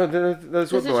 No,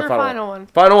 this was my final one.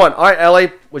 Final one. All right,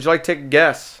 Ellie, would you like to take a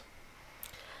guess?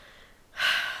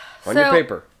 On your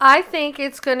paper. I think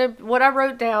it's going to, what I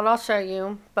wrote down, I'll show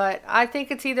you, but I think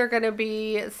it's either going to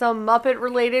be some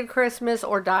Muppet-related Christmas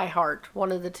or Die Hard,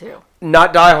 one of the two.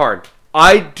 Not Die Hard.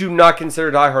 I do not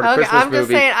consider Die Hard a Christmas movie. I'm just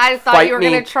saying, I thought you were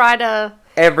going to try to...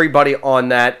 Everybody on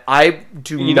that. I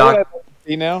do you not... Know what I'd like to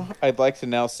see now? I'd like to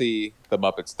now see the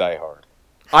Muppets Die Hard.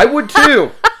 I would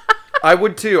too. I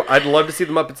would too. I'd love to see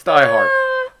the Muppets Die Hard.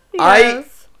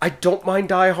 Yes. I don't mind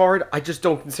Die Hard. I just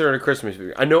don't consider it a Christmas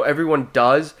movie. I know everyone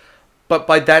does, but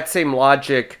by that same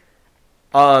logic,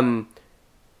 Lord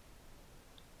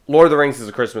of the Rings is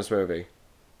a Christmas movie.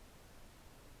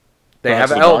 They have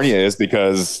So elves. Narnia is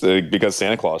because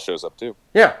Santa Claus shows up too.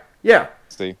 Yeah, yeah.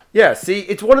 See, Yeah, see,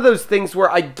 it's one of those things where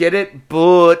I get it,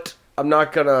 but I'm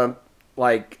not gonna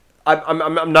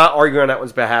I'm not arguing on that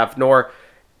one's behalf. Nor,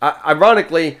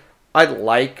 ironically, I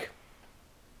like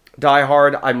Die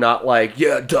Hard. I'm not like,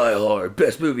 yeah, Die Hard,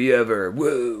 best movie ever.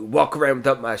 Woo, walk around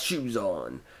without my shoes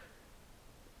on.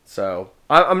 So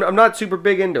I'm not super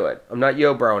big into it. I'm not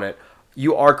yo-broing it.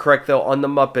 You are correct though on the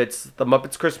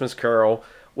Muppets Christmas Carol,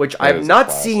 which That I've is a not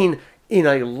classic. seen in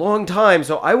a long time,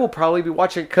 so I will probably be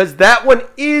watching because that one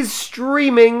is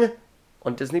streaming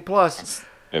on Disney Plus.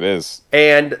 it is.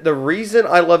 And the reason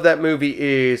I love that movie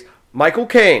is Michael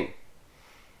Caine,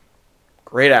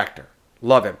 great actor,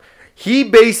 love him. He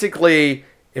basically,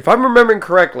 if I'm remembering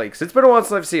correctly, because it's been a while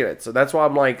since I've seen it, so that's why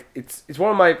I'm like, it's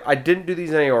one of my. I didn't do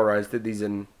these in any order. I just did these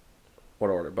in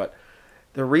one order, but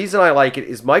the reason I like it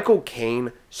is Michael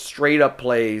Caine straight up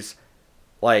plays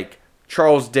like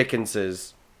Charles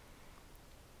Dickens's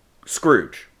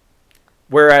Scrooge.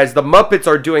 Whereas the Muppets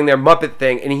are doing their Muppet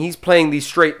thing, and he's playing the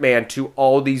straight man to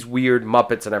all these weird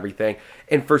Muppets and everything.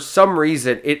 And for some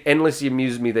reason, it endlessly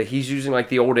amuses me that he's using like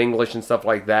the Old English and stuff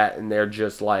like that, and they're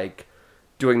just like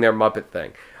doing their Muppet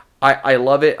thing. I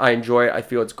love it. I enjoy it. I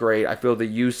feel it's great. I feel the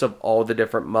use of all the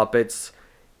different Muppets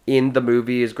in the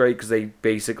movie is great because they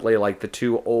basically like the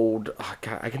two old. Oh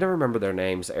God, I can never remember their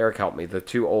names. Eric, help me. The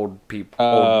two old people,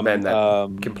 old men that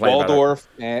complain about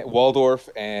it. Waldorf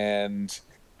and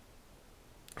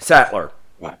Sattler.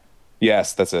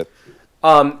 yes, that's it.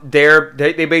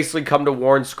 They basically come to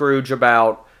warn Scrooge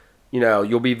about,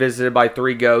 you'll be visited by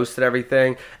 3 ghosts and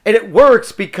everything. And it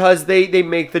works because they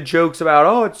make the jokes about,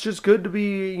 oh, it's just good to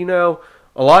be,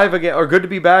 alive again, or good to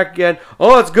be back again.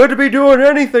 Oh, it's good to be doing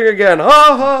anything again. Ha,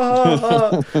 ha,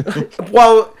 ha, ha.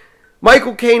 While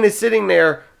Michael Caine is sitting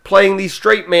there playing the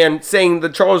straight man saying the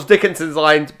Charles Dickens's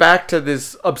lines back to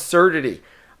this absurdity.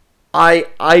 I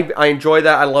enjoy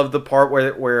that. I love the part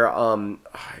where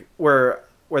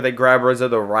they grab Rizzo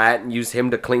the Rat and use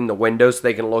him to clean the window so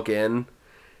they can look in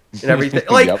and everything.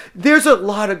 Like, Yep. There's a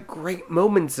lot of great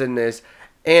moments in this,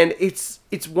 and it's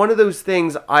one of those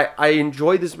things. I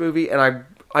enjoy this movie, and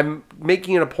I'm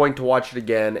making it a point to watch it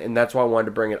again, and that's why I wanted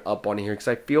to bring it up on here because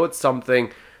I feel it's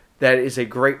something that is a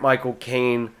great Michael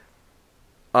Caine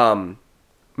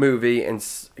movie, and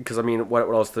because what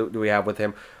else do we have with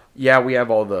him? Yeah, we have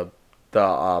all the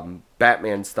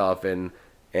Batman stuff and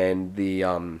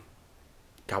the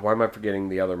God, why am I forgetting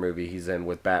the other movie he's in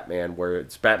with Batman where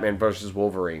it's Batman versus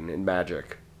Wolverine in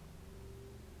Magic,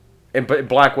 and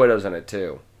Black Widow's in it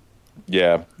too.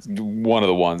 Yeah, one of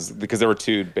the ones because there were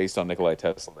 2 based on Nikola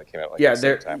Tesla that came out. Yeah, at the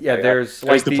same time. there's There's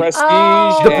like the Prestige.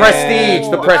 Oh. The Prestige,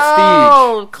 the Prestige.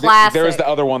 Oh, classic. There was the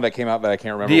other one that came out that I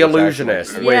can't remember. The which actually-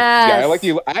 Illusionist. Yes.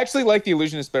 Yeah, I actually like the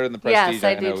Illusionist better than the Prestige. Yes,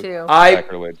 I do know too. it's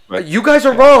sacrilege, but- You guys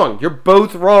are wrong. You're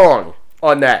both wrong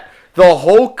on that. The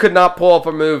Hulk could not pull off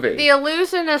a movie. The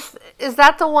Illusionist, is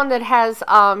that the one that has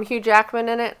Hugh Jackman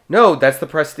in it? No, that's the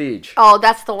Prestige. Oh,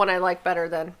 that's the one I like better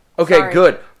then. Okay, Sorry.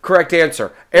 good. Correct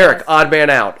answer. Eric, Yes. odd man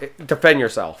out. Defend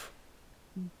yourself.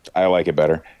 I like it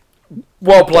better.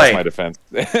 Well That's played. my defense.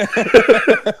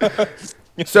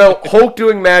 So Hulk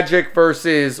doing magic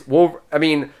versus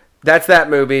that's that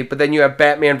movie. But then you have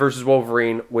Batman versus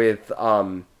Wolverine with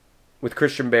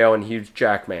Christian Bale and Hugh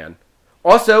Jackman.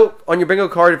 Also, on your bingo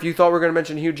card, if you thought we were going to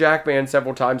mention Hugh Jackman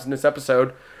several times in this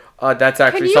episode, that's Can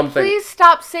actually you something. please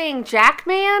stop saying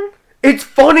Jackman? It's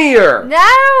funnier.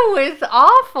 No, it's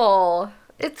awful.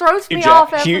 It throws me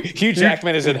off. Hugh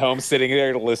Jackman is at home sitting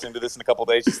there listening to this in a couple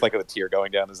days, just like with a tear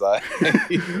going down his eye.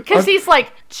 Because he's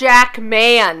like,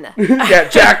 Jackman. Yeah,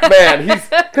 Jackman.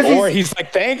 He's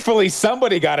like, thankfully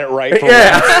somebody got it right. For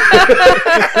Yeah.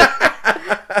 once.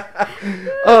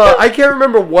 I can't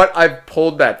remember what I've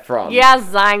pulled that from. Yeah,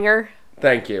 Zanger.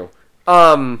 Thank you.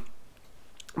 But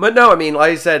no, like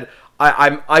I said,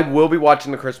 I will be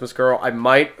watching The Christmas Carol. I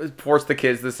might force the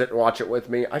kids to sit and watch it with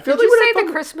me. I feel Did they you would say have the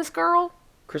fun. Christmas Girl?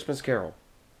 Christmas Carol.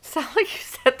 Sound like you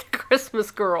said the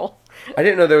Christmas Girl. I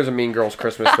didn't know there was a Mean Girls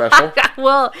Christmas special.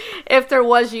 Well, if there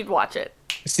was, you'd watch it.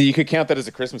 See, you could count that as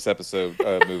a Christmas episode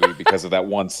movie because of that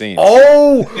one scene.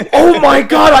 Oh my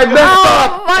God! I messed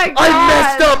Oh up. my I God.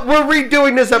 messed up. We're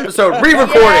redoing this episode,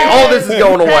 re-recording. Yes, All this is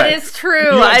going away. That is true. You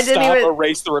I like, didn't stop, even.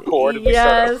 erase the record, and we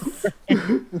start over.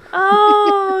 Yes.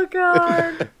 Oh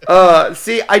God.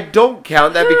 See, I don't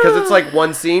count that because it's like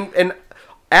one scene. And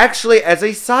actually, as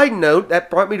a side note,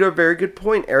 that brought me to a very good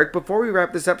point, Eric. Before we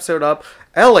wrap this episode up,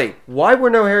 Ellie, why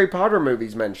were no Harry Potter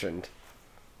movies mentioned?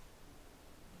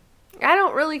 I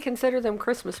don't really consider them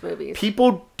Christmas movies.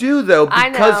 People do, though, I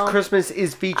because know. Christmas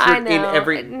is I featured know. in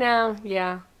every... No,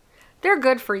 yeah. They're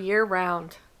good for year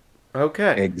round.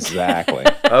 Okay. Exactly.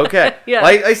 Okay. Yeah.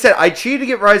 Like I said, I cheated to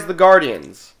get Rise of the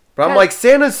Guardians. But I'm like,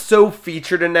 Santa's so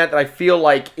featured in that I feel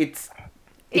like it's...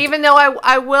 Even though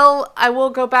I will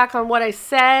go back on what I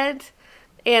said,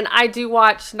 and I do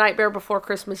watch Nightmare Before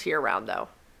Christmas year round, though.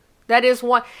 That is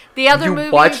one. The other You movie...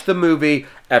 watch the movie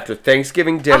after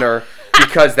Thanksgiving dinner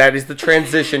because that is the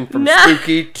transition from No.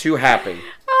 spooky to happy.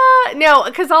 No,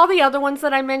 because all the other ones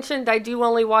that I mentioned, I do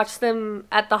only watch them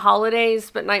at the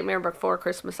holidays, but Nightmare Before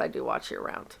Christmas I do watch year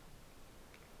round.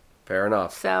 Fair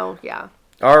enough. So, yeah.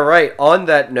 All right. On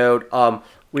that note,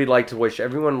 we'd like to wish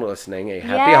everyone listening a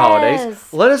happy Yes. holidays.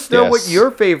 Let us know what Yes.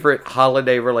 your favorite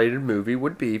holiday-related movie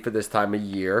would be for this time of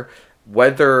year.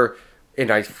 Whether,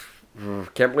 and I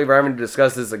can't believe we're having to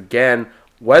discuss this again,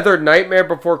 whether Nightmare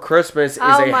Before Christmas is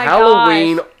Oh a my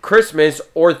Halloween, gosh. Christmas,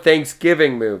 or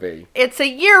Thanksgiving movie. It's a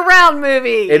year-round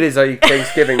movie. It is a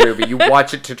Thanksgiving movie. You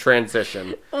watch it to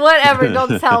transition. Whatever,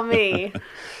 don't tell me.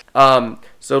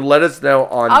 So let us know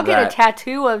on I'll that. get a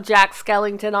tattoo of Jack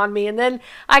Skellington on me, and then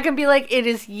I can be like, it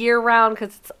is year-round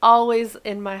because it's always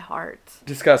in my heart.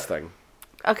 Disgusting.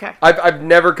 Okay. I've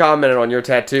never commented on your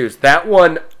tattoos. That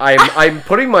one, I'm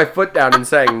putting my foot down and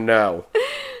saying no,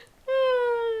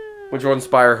 which will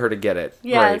inspire her to get it.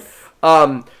 Yes.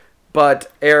 Great.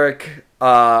 But Eric,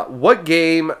 what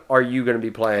game are you going to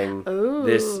be playing Ooh,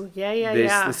 this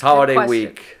holiday Good question.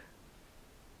 week?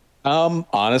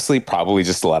 Honestly, probably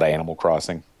just a lot of Animal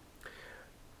Crossing.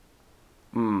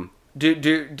 So do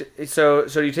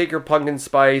you take your pumpkin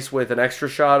spice with an extra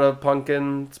shot of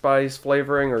pumpkin spice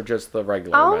flavoring, or just the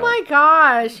regular Oh amount? my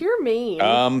gosh, you're mean.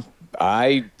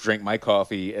 I drink my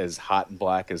coffee as hot and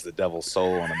black as the devil's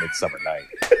soul on a midsummer night.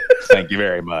 Thank you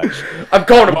very much. I'm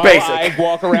going to While basic. I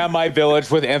walk around my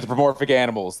village with anthropomorphic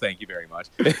animals. Thank you very much.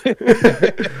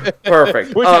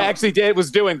 Perfect. Which I actually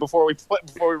was doing before we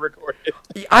recorded.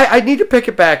 I need to pick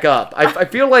it back up. I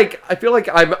feel like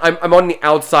I'm on the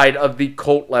outside of the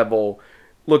cult level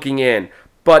looking in.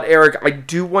 But Eric, I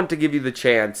do want to give you the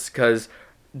chance because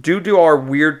due to our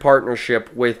weird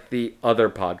partnership with the other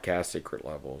podcast, Secret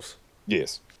Levels,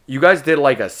 Yes. you guys did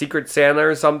like a Secret Santa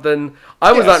or something.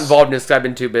 I was not Yes. involved in this because I've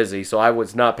been too busy, so I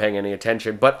was not paying any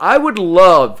attention. But I would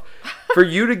love for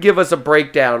you to give us a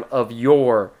breakdown of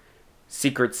your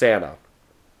Secret Santa.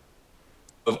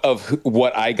 Of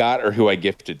what I got or who I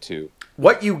gifted to.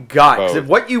 What you got. 'Cause if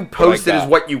what you posted is got.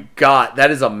 what you got,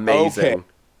 that is amazing.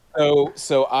 Okay.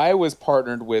 So I was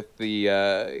partnered with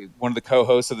the one of the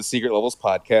co-hosts of the Secret Levels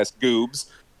podcast, Goobs.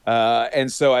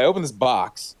 And so I opened this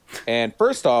box, and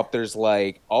first off, there's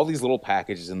like all these little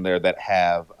packages in there that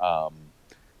have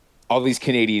all these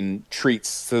Canadian treats.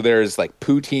 So there's like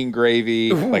poutine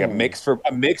gravy, like a mix for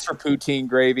poutine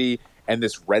gravy, and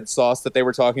this red sauce that they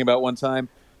were talking about one time.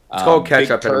 It's called Big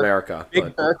ketchup in Turk- America. Big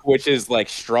but- Turk, which is like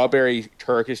strawberry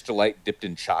Turkish delight dipped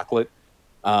in chocolate.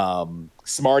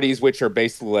 Smarties, which are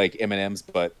basically like M&Ms,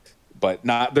 but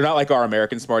not. They're not like our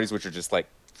American Smarties, which are just like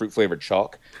fruit flavored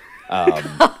chalk.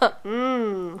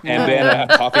 And then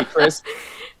a coffee crisp.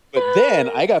 But then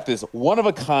I got this one of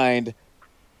a kind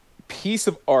piece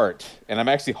of art, and I'm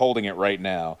actually holding it right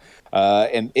now.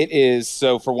 And it is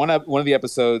so for one of the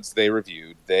episodes they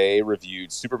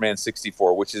reviewed Superman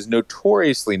 64, which is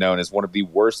notoriously known as one of the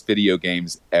worst video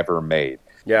games ever made.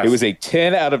 Yes. It was a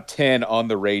 10 out of 10 on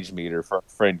the rage meter for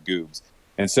friend Goobs.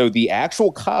 And so the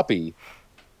actual copy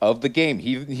of the game,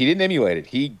 he didn't emulate it.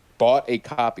 He bought a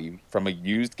copy from a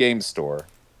used game store.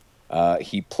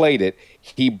 He played it.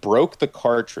 He broke the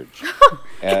cartridge,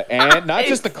 and not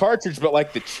just the cartridge, but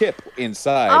like the chip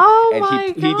inside. Oh and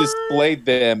my he displayed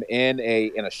them in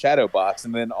a shadow box,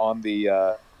 and then on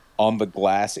the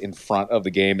glass in front of the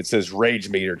game, it says Rage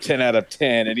Meter 10 out of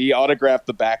 10, and he autographed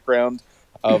the background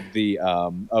of the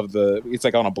it's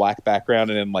like on a black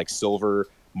background, and in like silver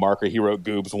marker he wrote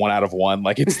Goobs 1 out of 1,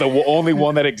 like it's the only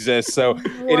one that exists. So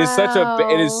it is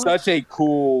such a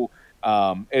cool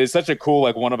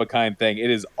like one of a kind thing. It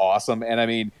is awesome. And I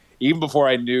mean, even before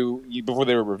they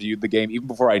were reviewed the game, even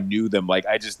before I knew them, like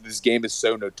this game is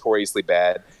so notoriously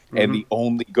bad. And the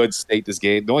only state this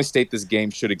game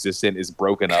should exist in is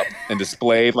broken up and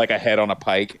displayed like a head on a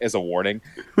pike as a warning.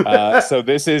 So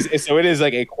it is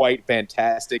like a quite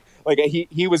fantastic, like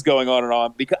he was going on and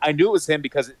on because I knew it was him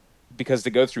because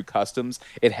to go through customs,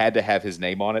 it had to have his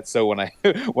name on it. So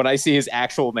when I see his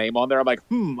actual name on there, I'm like,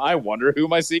 I wonder who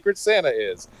my Secret Santa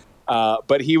is.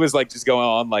 But he was like just going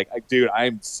on like, dude,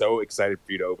 I'm so excited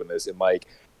for you to open this. And like,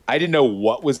 I didn't know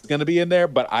what was going to be in there,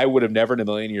 but I would have never in a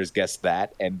million years guessed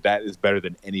that. And that is better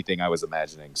than anything I was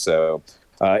imagining. So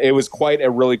it was quite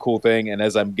a really cool thing. And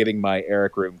as I'm getting my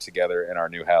Eric room together in our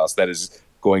new house, that is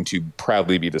going to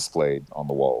proudly be displayed on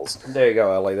the walls. There you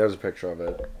go, Ellie. There's a picture of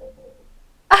it.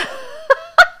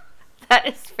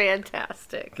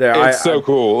 fantastic. There, It's so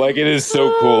cool. Like, it is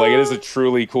so cool. Like, it is a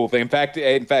truly cool thing. In fact,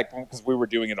 because we were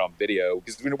doing it on video,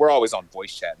 because we're always on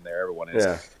voice chat in there, everyone is.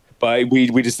 Yeah. But we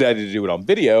decided to do it on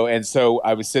video, and so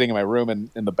I was sitting in my room,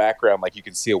 and in the background, like, you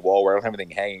can see a wall where I don't have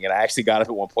anything hanging, and I actually got up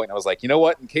at one point, and I was like, you know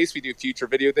what? In case we do future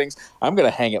video things, I'm going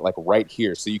to hang it, like, right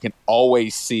here, so you can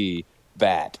always see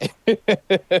that.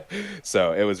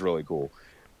 So it was really cool.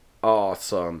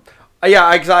 Awesome. Yeah,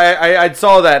 I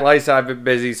saw that. Like I said, I've been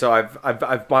busy, so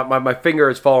my finger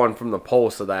has fallen from the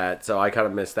pulse of that, so I kind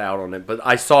of missed out on it. But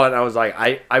I saw it, and I was like,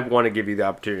 I want to give you the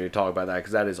opportunity to talk about that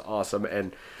because that is awesome,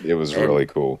 and it was really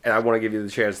cool. And I want to give you the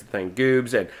chance to thank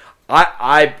Goobs, and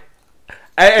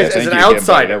as an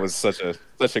outsider, that was such an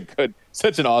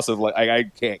awesome. Like, I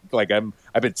can't, like, I've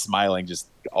been smiling just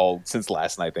all since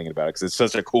last night thinking about it because it's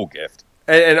such a cool gift.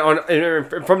 And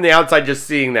from the outside, just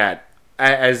seeing that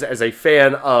as a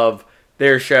fan of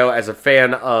their show, as a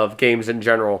fan of games in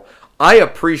general, I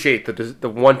appreciate the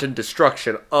wanton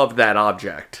destruction of that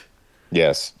object.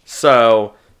 Yes.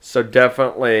 So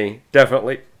definitely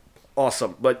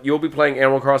awesome. But you'll be playing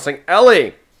Animal Crossing.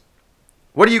 Ellie,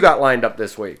 what do you got lined up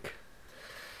this week?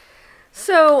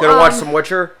 So Gonna watch some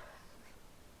Witcher?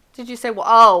 Did you say?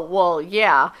 Well,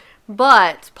 yeah.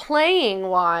 But playing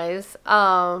wise,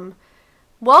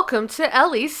 welcome to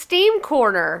Ellie's Steam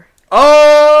Corner.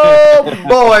 Oh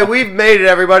boy, we've made it,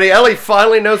 everybody. Ellie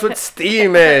finally knows what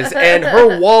Steam is, and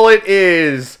her wallet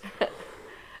is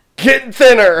getting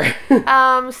thinner.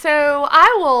 So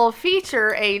I will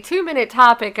feature a 2-minute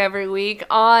topic every week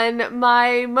on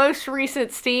my most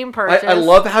recent Steam purchase. I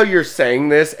love how you're saying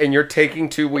this, and you're taking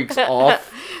 2 weeks off.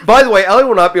 By the way, Ellie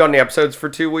will not be on the episodes for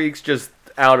 2 weeks, just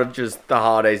out of just the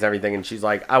holidays and everything, and she's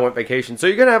like, I went vacation. So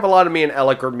you're going to have a lot of me and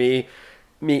Alec, or me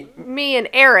and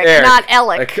Eric, not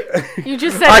Alec. You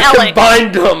just said I Alec.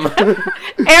 Combined them.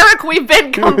 Eric, we've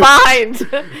been combined.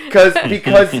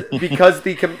 because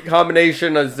the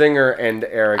combination of Zinger and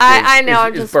Eric I know,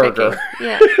 I'm just burger. Picking.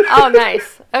 Yeah. Oh,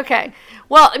 nice. Okay.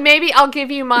 Well, maybe I'll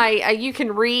give you my. You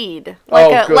can read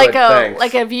like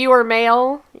a viewer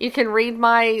mail. You can read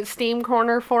my Steam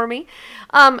Corner for me.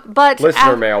 But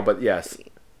listener mail, but yes.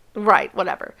 Right.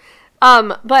 Whatever.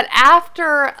 But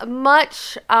after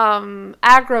much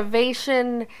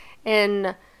aggravation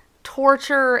and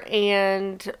torture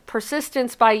and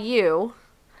persistence by you,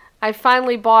 I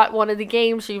finally bought one of the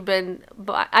games you've been...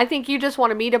 I think you just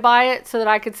wanted me to buy it so that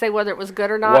I could say whether it was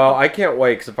good or not. Well, I can't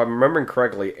wait, because if I'm remembering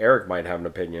correctly, Eric might have an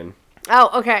opinion.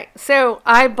 Oh, okay. So,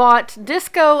 I bought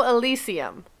Disco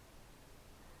Elysium.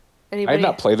 Anybody? I have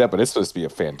not played that, but it's supposed to be a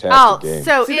fantastic game.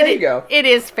 So there you go. It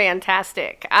is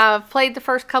fantastic. I've played the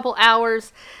first couple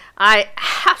hours. I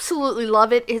absolutely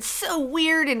love it. It's so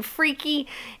weird and freaky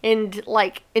and,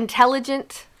 like,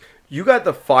 intelligent. You got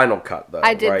the final cut, though.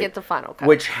 I did right? get the final cut.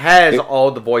 Which has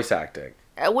all the voice acting.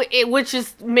 Which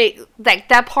is,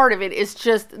 that part of it is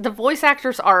just, the voice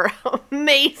actors are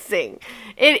amazing.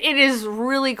 It is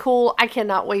really cool. I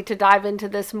cannot wait to dive into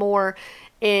this more.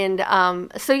 And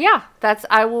so yeah,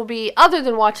 I will be, other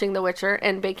than watching The Witcher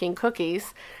and baking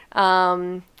cookies,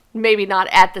 maybe not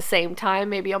at the same time.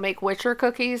 Maybe I'll make Witcher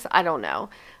cookies. I don't know.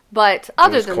 But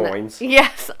other than coins. that,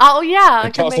 yes. Oh yeah.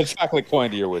 Toss a chocolate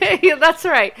coin to your Witcher. Yeah, that's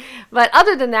right. But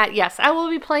other than that, yes, I will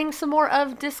be playing some more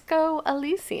of Disco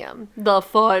Elysium, the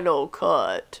final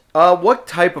cut. What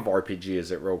type of RPG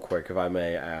is it, real quick, if I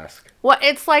may ask? Well,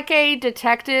 it's like a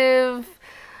detective.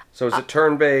 So is it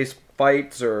turn-based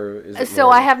fights, or is it So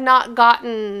I have not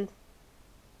gotten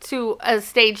to a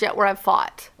stage yet where I've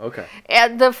fought. Okay.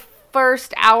 And the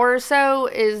first hour or so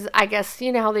is, I guess,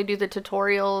 you know how they do the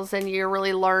tutorials and you're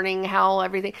really learning how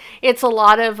everything. It's a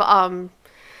lot of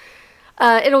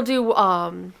it'll do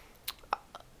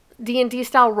D&D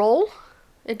style roll.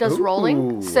 It does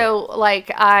rolling. So like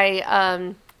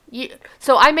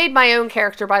so I made my own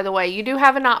character, by the way. You do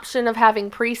have an option of having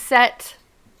preset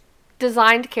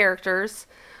designed characters,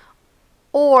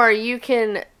 or you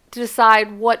can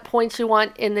decide what points you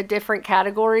want in the different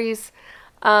categories.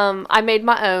 I made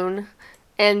my own,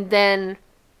 and then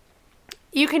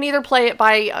you can either play it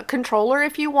by a controller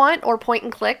if you want, or point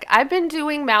and click. I've been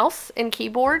doing mouse and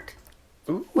keyboard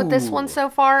with this one so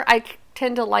far. I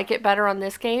tend to like it better on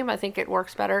this game. I think it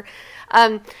works better.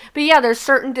 But yeah, there's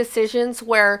certain decisions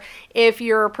where if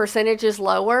your percentage is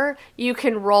lower, you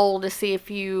can roll to see if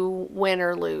you win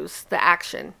or lose the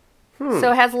action.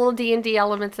 So it has a little D&D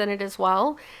elements in it as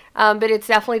well. But it's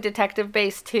definitely detective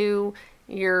based too.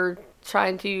 You're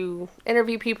trying to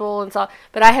interview people and so,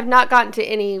 but I have not gotten to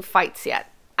any fights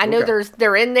yet. I know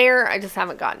they're in there. I just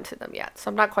haven't gotten to them yet. So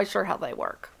I'm not quite sure how they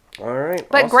work. All right.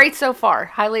 But awesome. Great so far.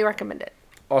 Highly recommend it.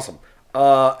 Awesome.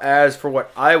 As for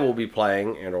what I will be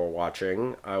playing and or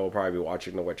watching, I will probably be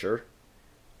watching The Witcher.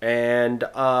 And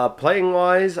playing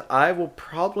wise, I will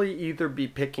probably either be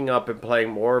picking up and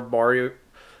playing more of Mario.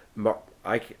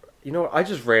 I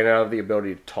just ran out of the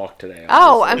ability to talk today.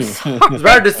 Oh, I'm sorry. I was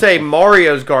about to say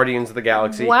Mario's Guardians of the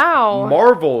Galaxy. Wow.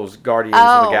 Marvel's Guardians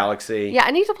of the Galaxy. Yeah,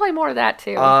 I need to play more of that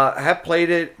too. Have played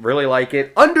it, really like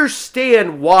it.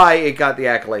 Understand why it got the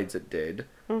accolades it did,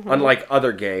 unlike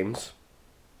other games.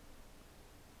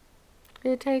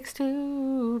 It takes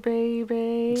two,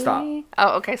 baby. Stop.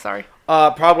 Oh, okay, sorry.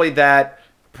 Probably that.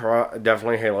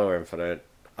 Definitely Halo Infinite.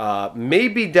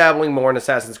 Maybe dabbling more in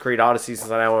Assassin's Creed Odyssey since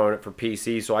I now own it for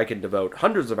PC, so I can devote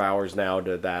hundreds of hours now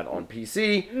to that on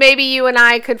PC. Maybe you and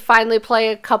I could finally play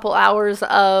a couple hours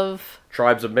of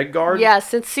Tribes of Midgard. Yeah,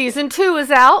 since season 2 is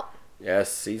out.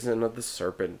 Yes, Season of the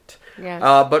Serpent. Yes.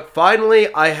 But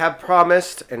finally, I have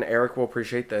promised, and Eric will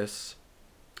appreciate this,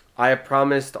 I have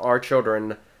promised our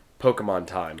children Pokemon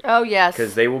time. Oh, yes.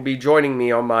 Because they will be joining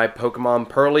me on my Pokemon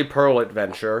Pearly Pearl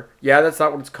adventure. Yeah, that's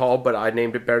not what it's called, but I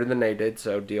named it better than they did,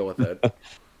 so deal with it.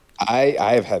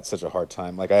 I have had such a hard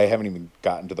time. Like, I haven't even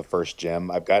gotten to the first gym.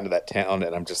 I've gotten to that town,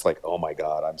 and I'm just like, oh my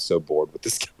god, I'm so bored with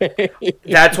this game.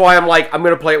 That's why I'm like, I'm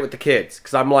going to play it with the kids.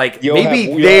 Because I'm like, You'll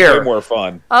maybe have their way more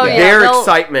fun. Oh, yeah. their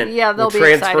excitement they'll will be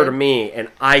transfer excited. to me, and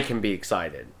I can be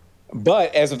excited.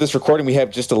 But as of this recording, we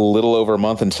have just a little over a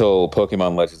month until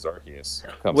Pokemon Legends Arceus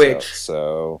comes out.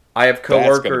 So I have that's gonna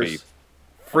coworkers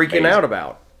freaking amazing. out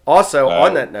about. Also,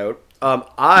 on that note,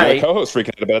 my co-host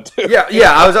freaking out about it too.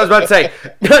 Yeah, I was about to say,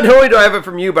 not only do I have it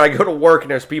from you, but I go to work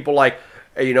and there's people like,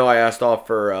 hey, I asked off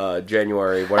for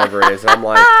January, whatever it is. And I'm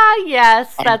like,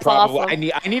 yes, that's awesome. I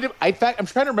need to. In fact, I'm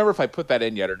trying to remember if I put that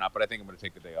in yet or not, but I think I'm going to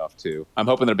take the day off too. I'm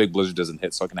hoping that a big blizzard doesn't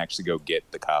hit, so I can actually go get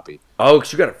the copy. oh,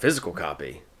 because you got a physical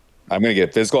copy. I'm going to get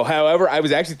it physical. However, I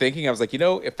was actually thinking, I was like,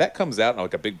 if that comes out and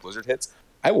like a big blizzard hits,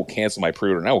 I will cancel my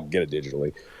pre-order and I will get it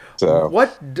digitally. So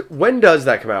When does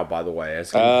that come out, by the way?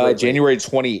 January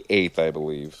 28th, I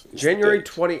believe. January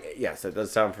 20. Yes, that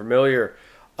does sound familiar.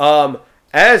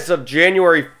 As of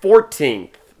January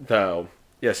 14th, though,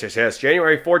 yes,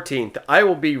 January 14th, I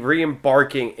will be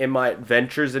re-embarking in my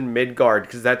adventures in Midgard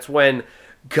because that's when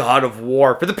God of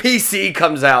War for the PC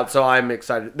comes out. So I'm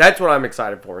excited. That's what I'm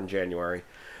excited for in January.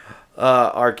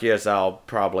 Arceus, I'll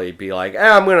probably be like,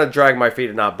 I'm going to drag my feet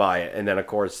and not buy it. And then, of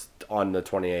course, on the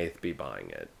 28th, be buying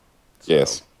it. So,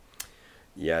 yes.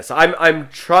 Yes, I'm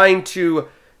trying to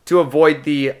avoid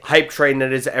the hype train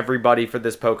that is everybody for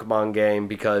this Pokemon game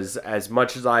because as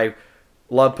much as I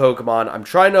love Pokemon, I'm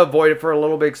trying to avoid it for a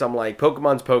little bit because I'm like,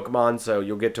 Pokemon's Pokemon, so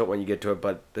you'll get to it when you get to it.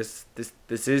 But this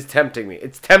is tempting me.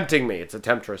 It's tempting me. It's a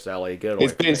temptress, Ellie. Get away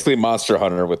It's from me. basically Monster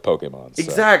Hunter with Pokemon. So.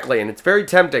 Exactly, and it's very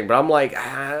tempting. But I'm like,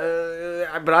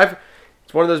 it's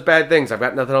one of those bad things. I've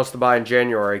got nothing else to buy in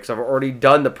January because I've already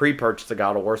done the pre-purchase of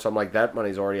God of War. So I'm like, that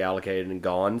money's already allocated and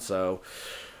gone. So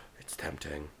it's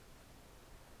tempting.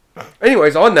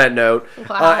 Anyways, on that note,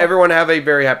 everyone have a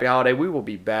very happy holiday. We will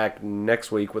be back next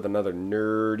week with another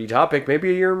nerdy topic. Maybe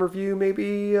a year in review,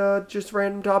 maybe just a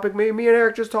random topic. Maybe me and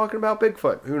Eric just talking about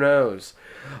Bigfoot. Who knows?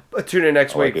 But tune in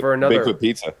next week for another Bigfoot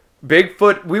pizza.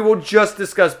 Bigfoot. We will just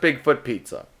discuss Bigfoot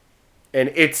pizza and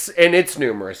its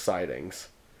numerous sightings.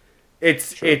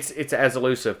 It's as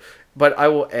elusive. But I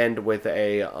will end with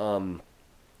a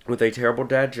terrible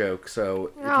dad joke.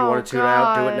 So if you want to tune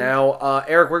out, do it now.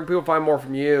 Eric, where can people find more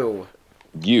from you?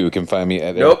 You can find me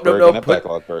at Nope.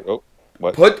 Backlogberg. Oh,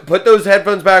 what? Put those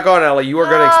headphones back on, Ellie. You are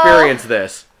going to experience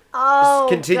this. Oh,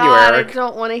 continue, God, Eric. I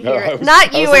don't want to No, hear I it. was-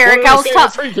 Not I you, was like, Eric. what I did was, I say?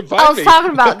 That's where you can find me.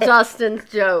 talking about Justin's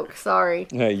joke. Sorry.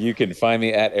 You can find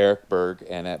me at Eric Berg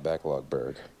and at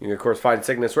Backlogberg. You can, of course, find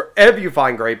Cygnus wherever you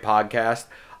find great podcasts.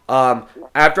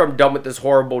 After I'm done with this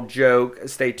horrible joke,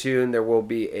 stay tuned. There will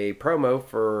be a promo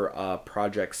for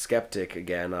Project Skeptic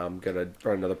again. I'm going to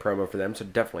run another promo for them, so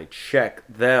definitely check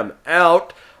them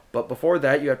out. But before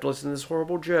that, you have to listen to this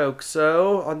horrible joke.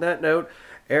 So, on that note,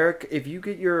 Eric, if you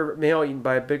get your mail eaten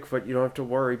by a Bigfoot, you don't have to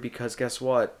worry because guess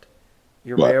what?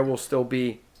 Your What? mail will still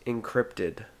be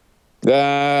encrypted. Bye.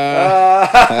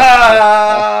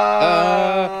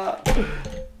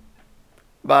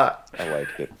 I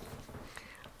liked it.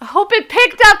 I hope it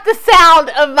picked up the sound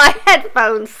of my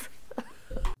headphones.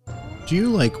 Do you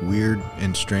like weird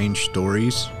and strange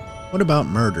stories? What about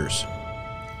murders?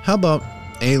 How about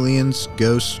aliens,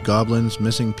 ghosts, goblins,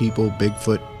 missing people,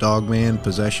 Bigfoot, Dogman,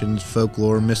 possessions,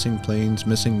 folklore, missing planes,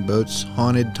 missing boats,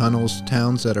 haunted tunnels,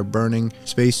 towns that are burning,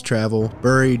 space travel,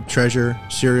 buried treasure,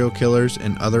 serial killers,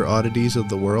 and other oddities of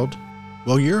the world?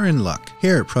 Well, you're in luck.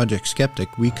 Here at Project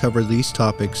Skeptic, we cover these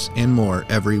topics and more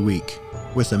every week.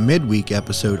 with a midweek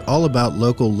episode all about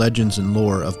local legends and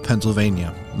lore of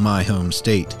Pennsylvania, my home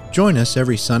state. Join us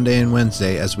every Sunday and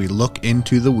Wednesday as we look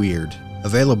into the weird.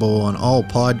 Available on all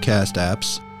podcast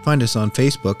apps. Find us on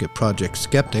Facebook at Project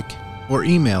Skeptic or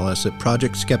email us at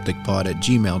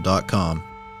projectskepticpod@gmail.com.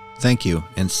 Thank you,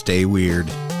 and stay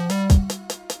weird.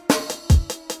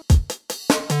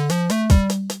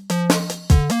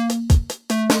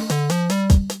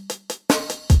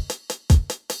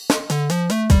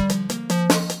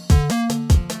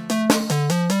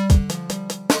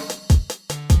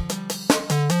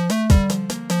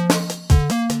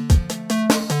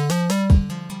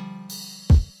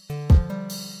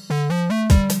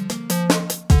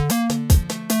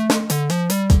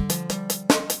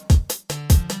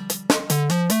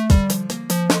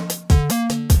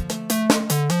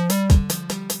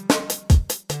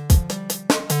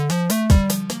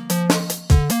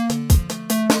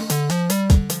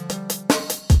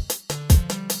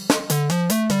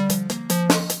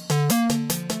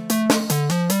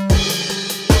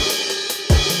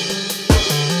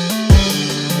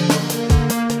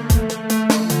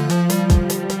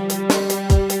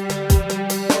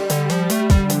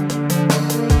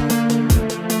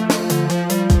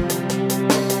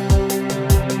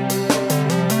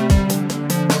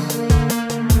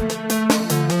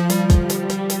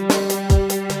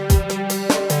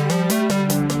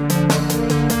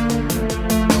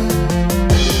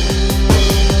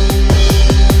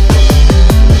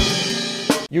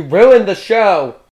 You ruined the show.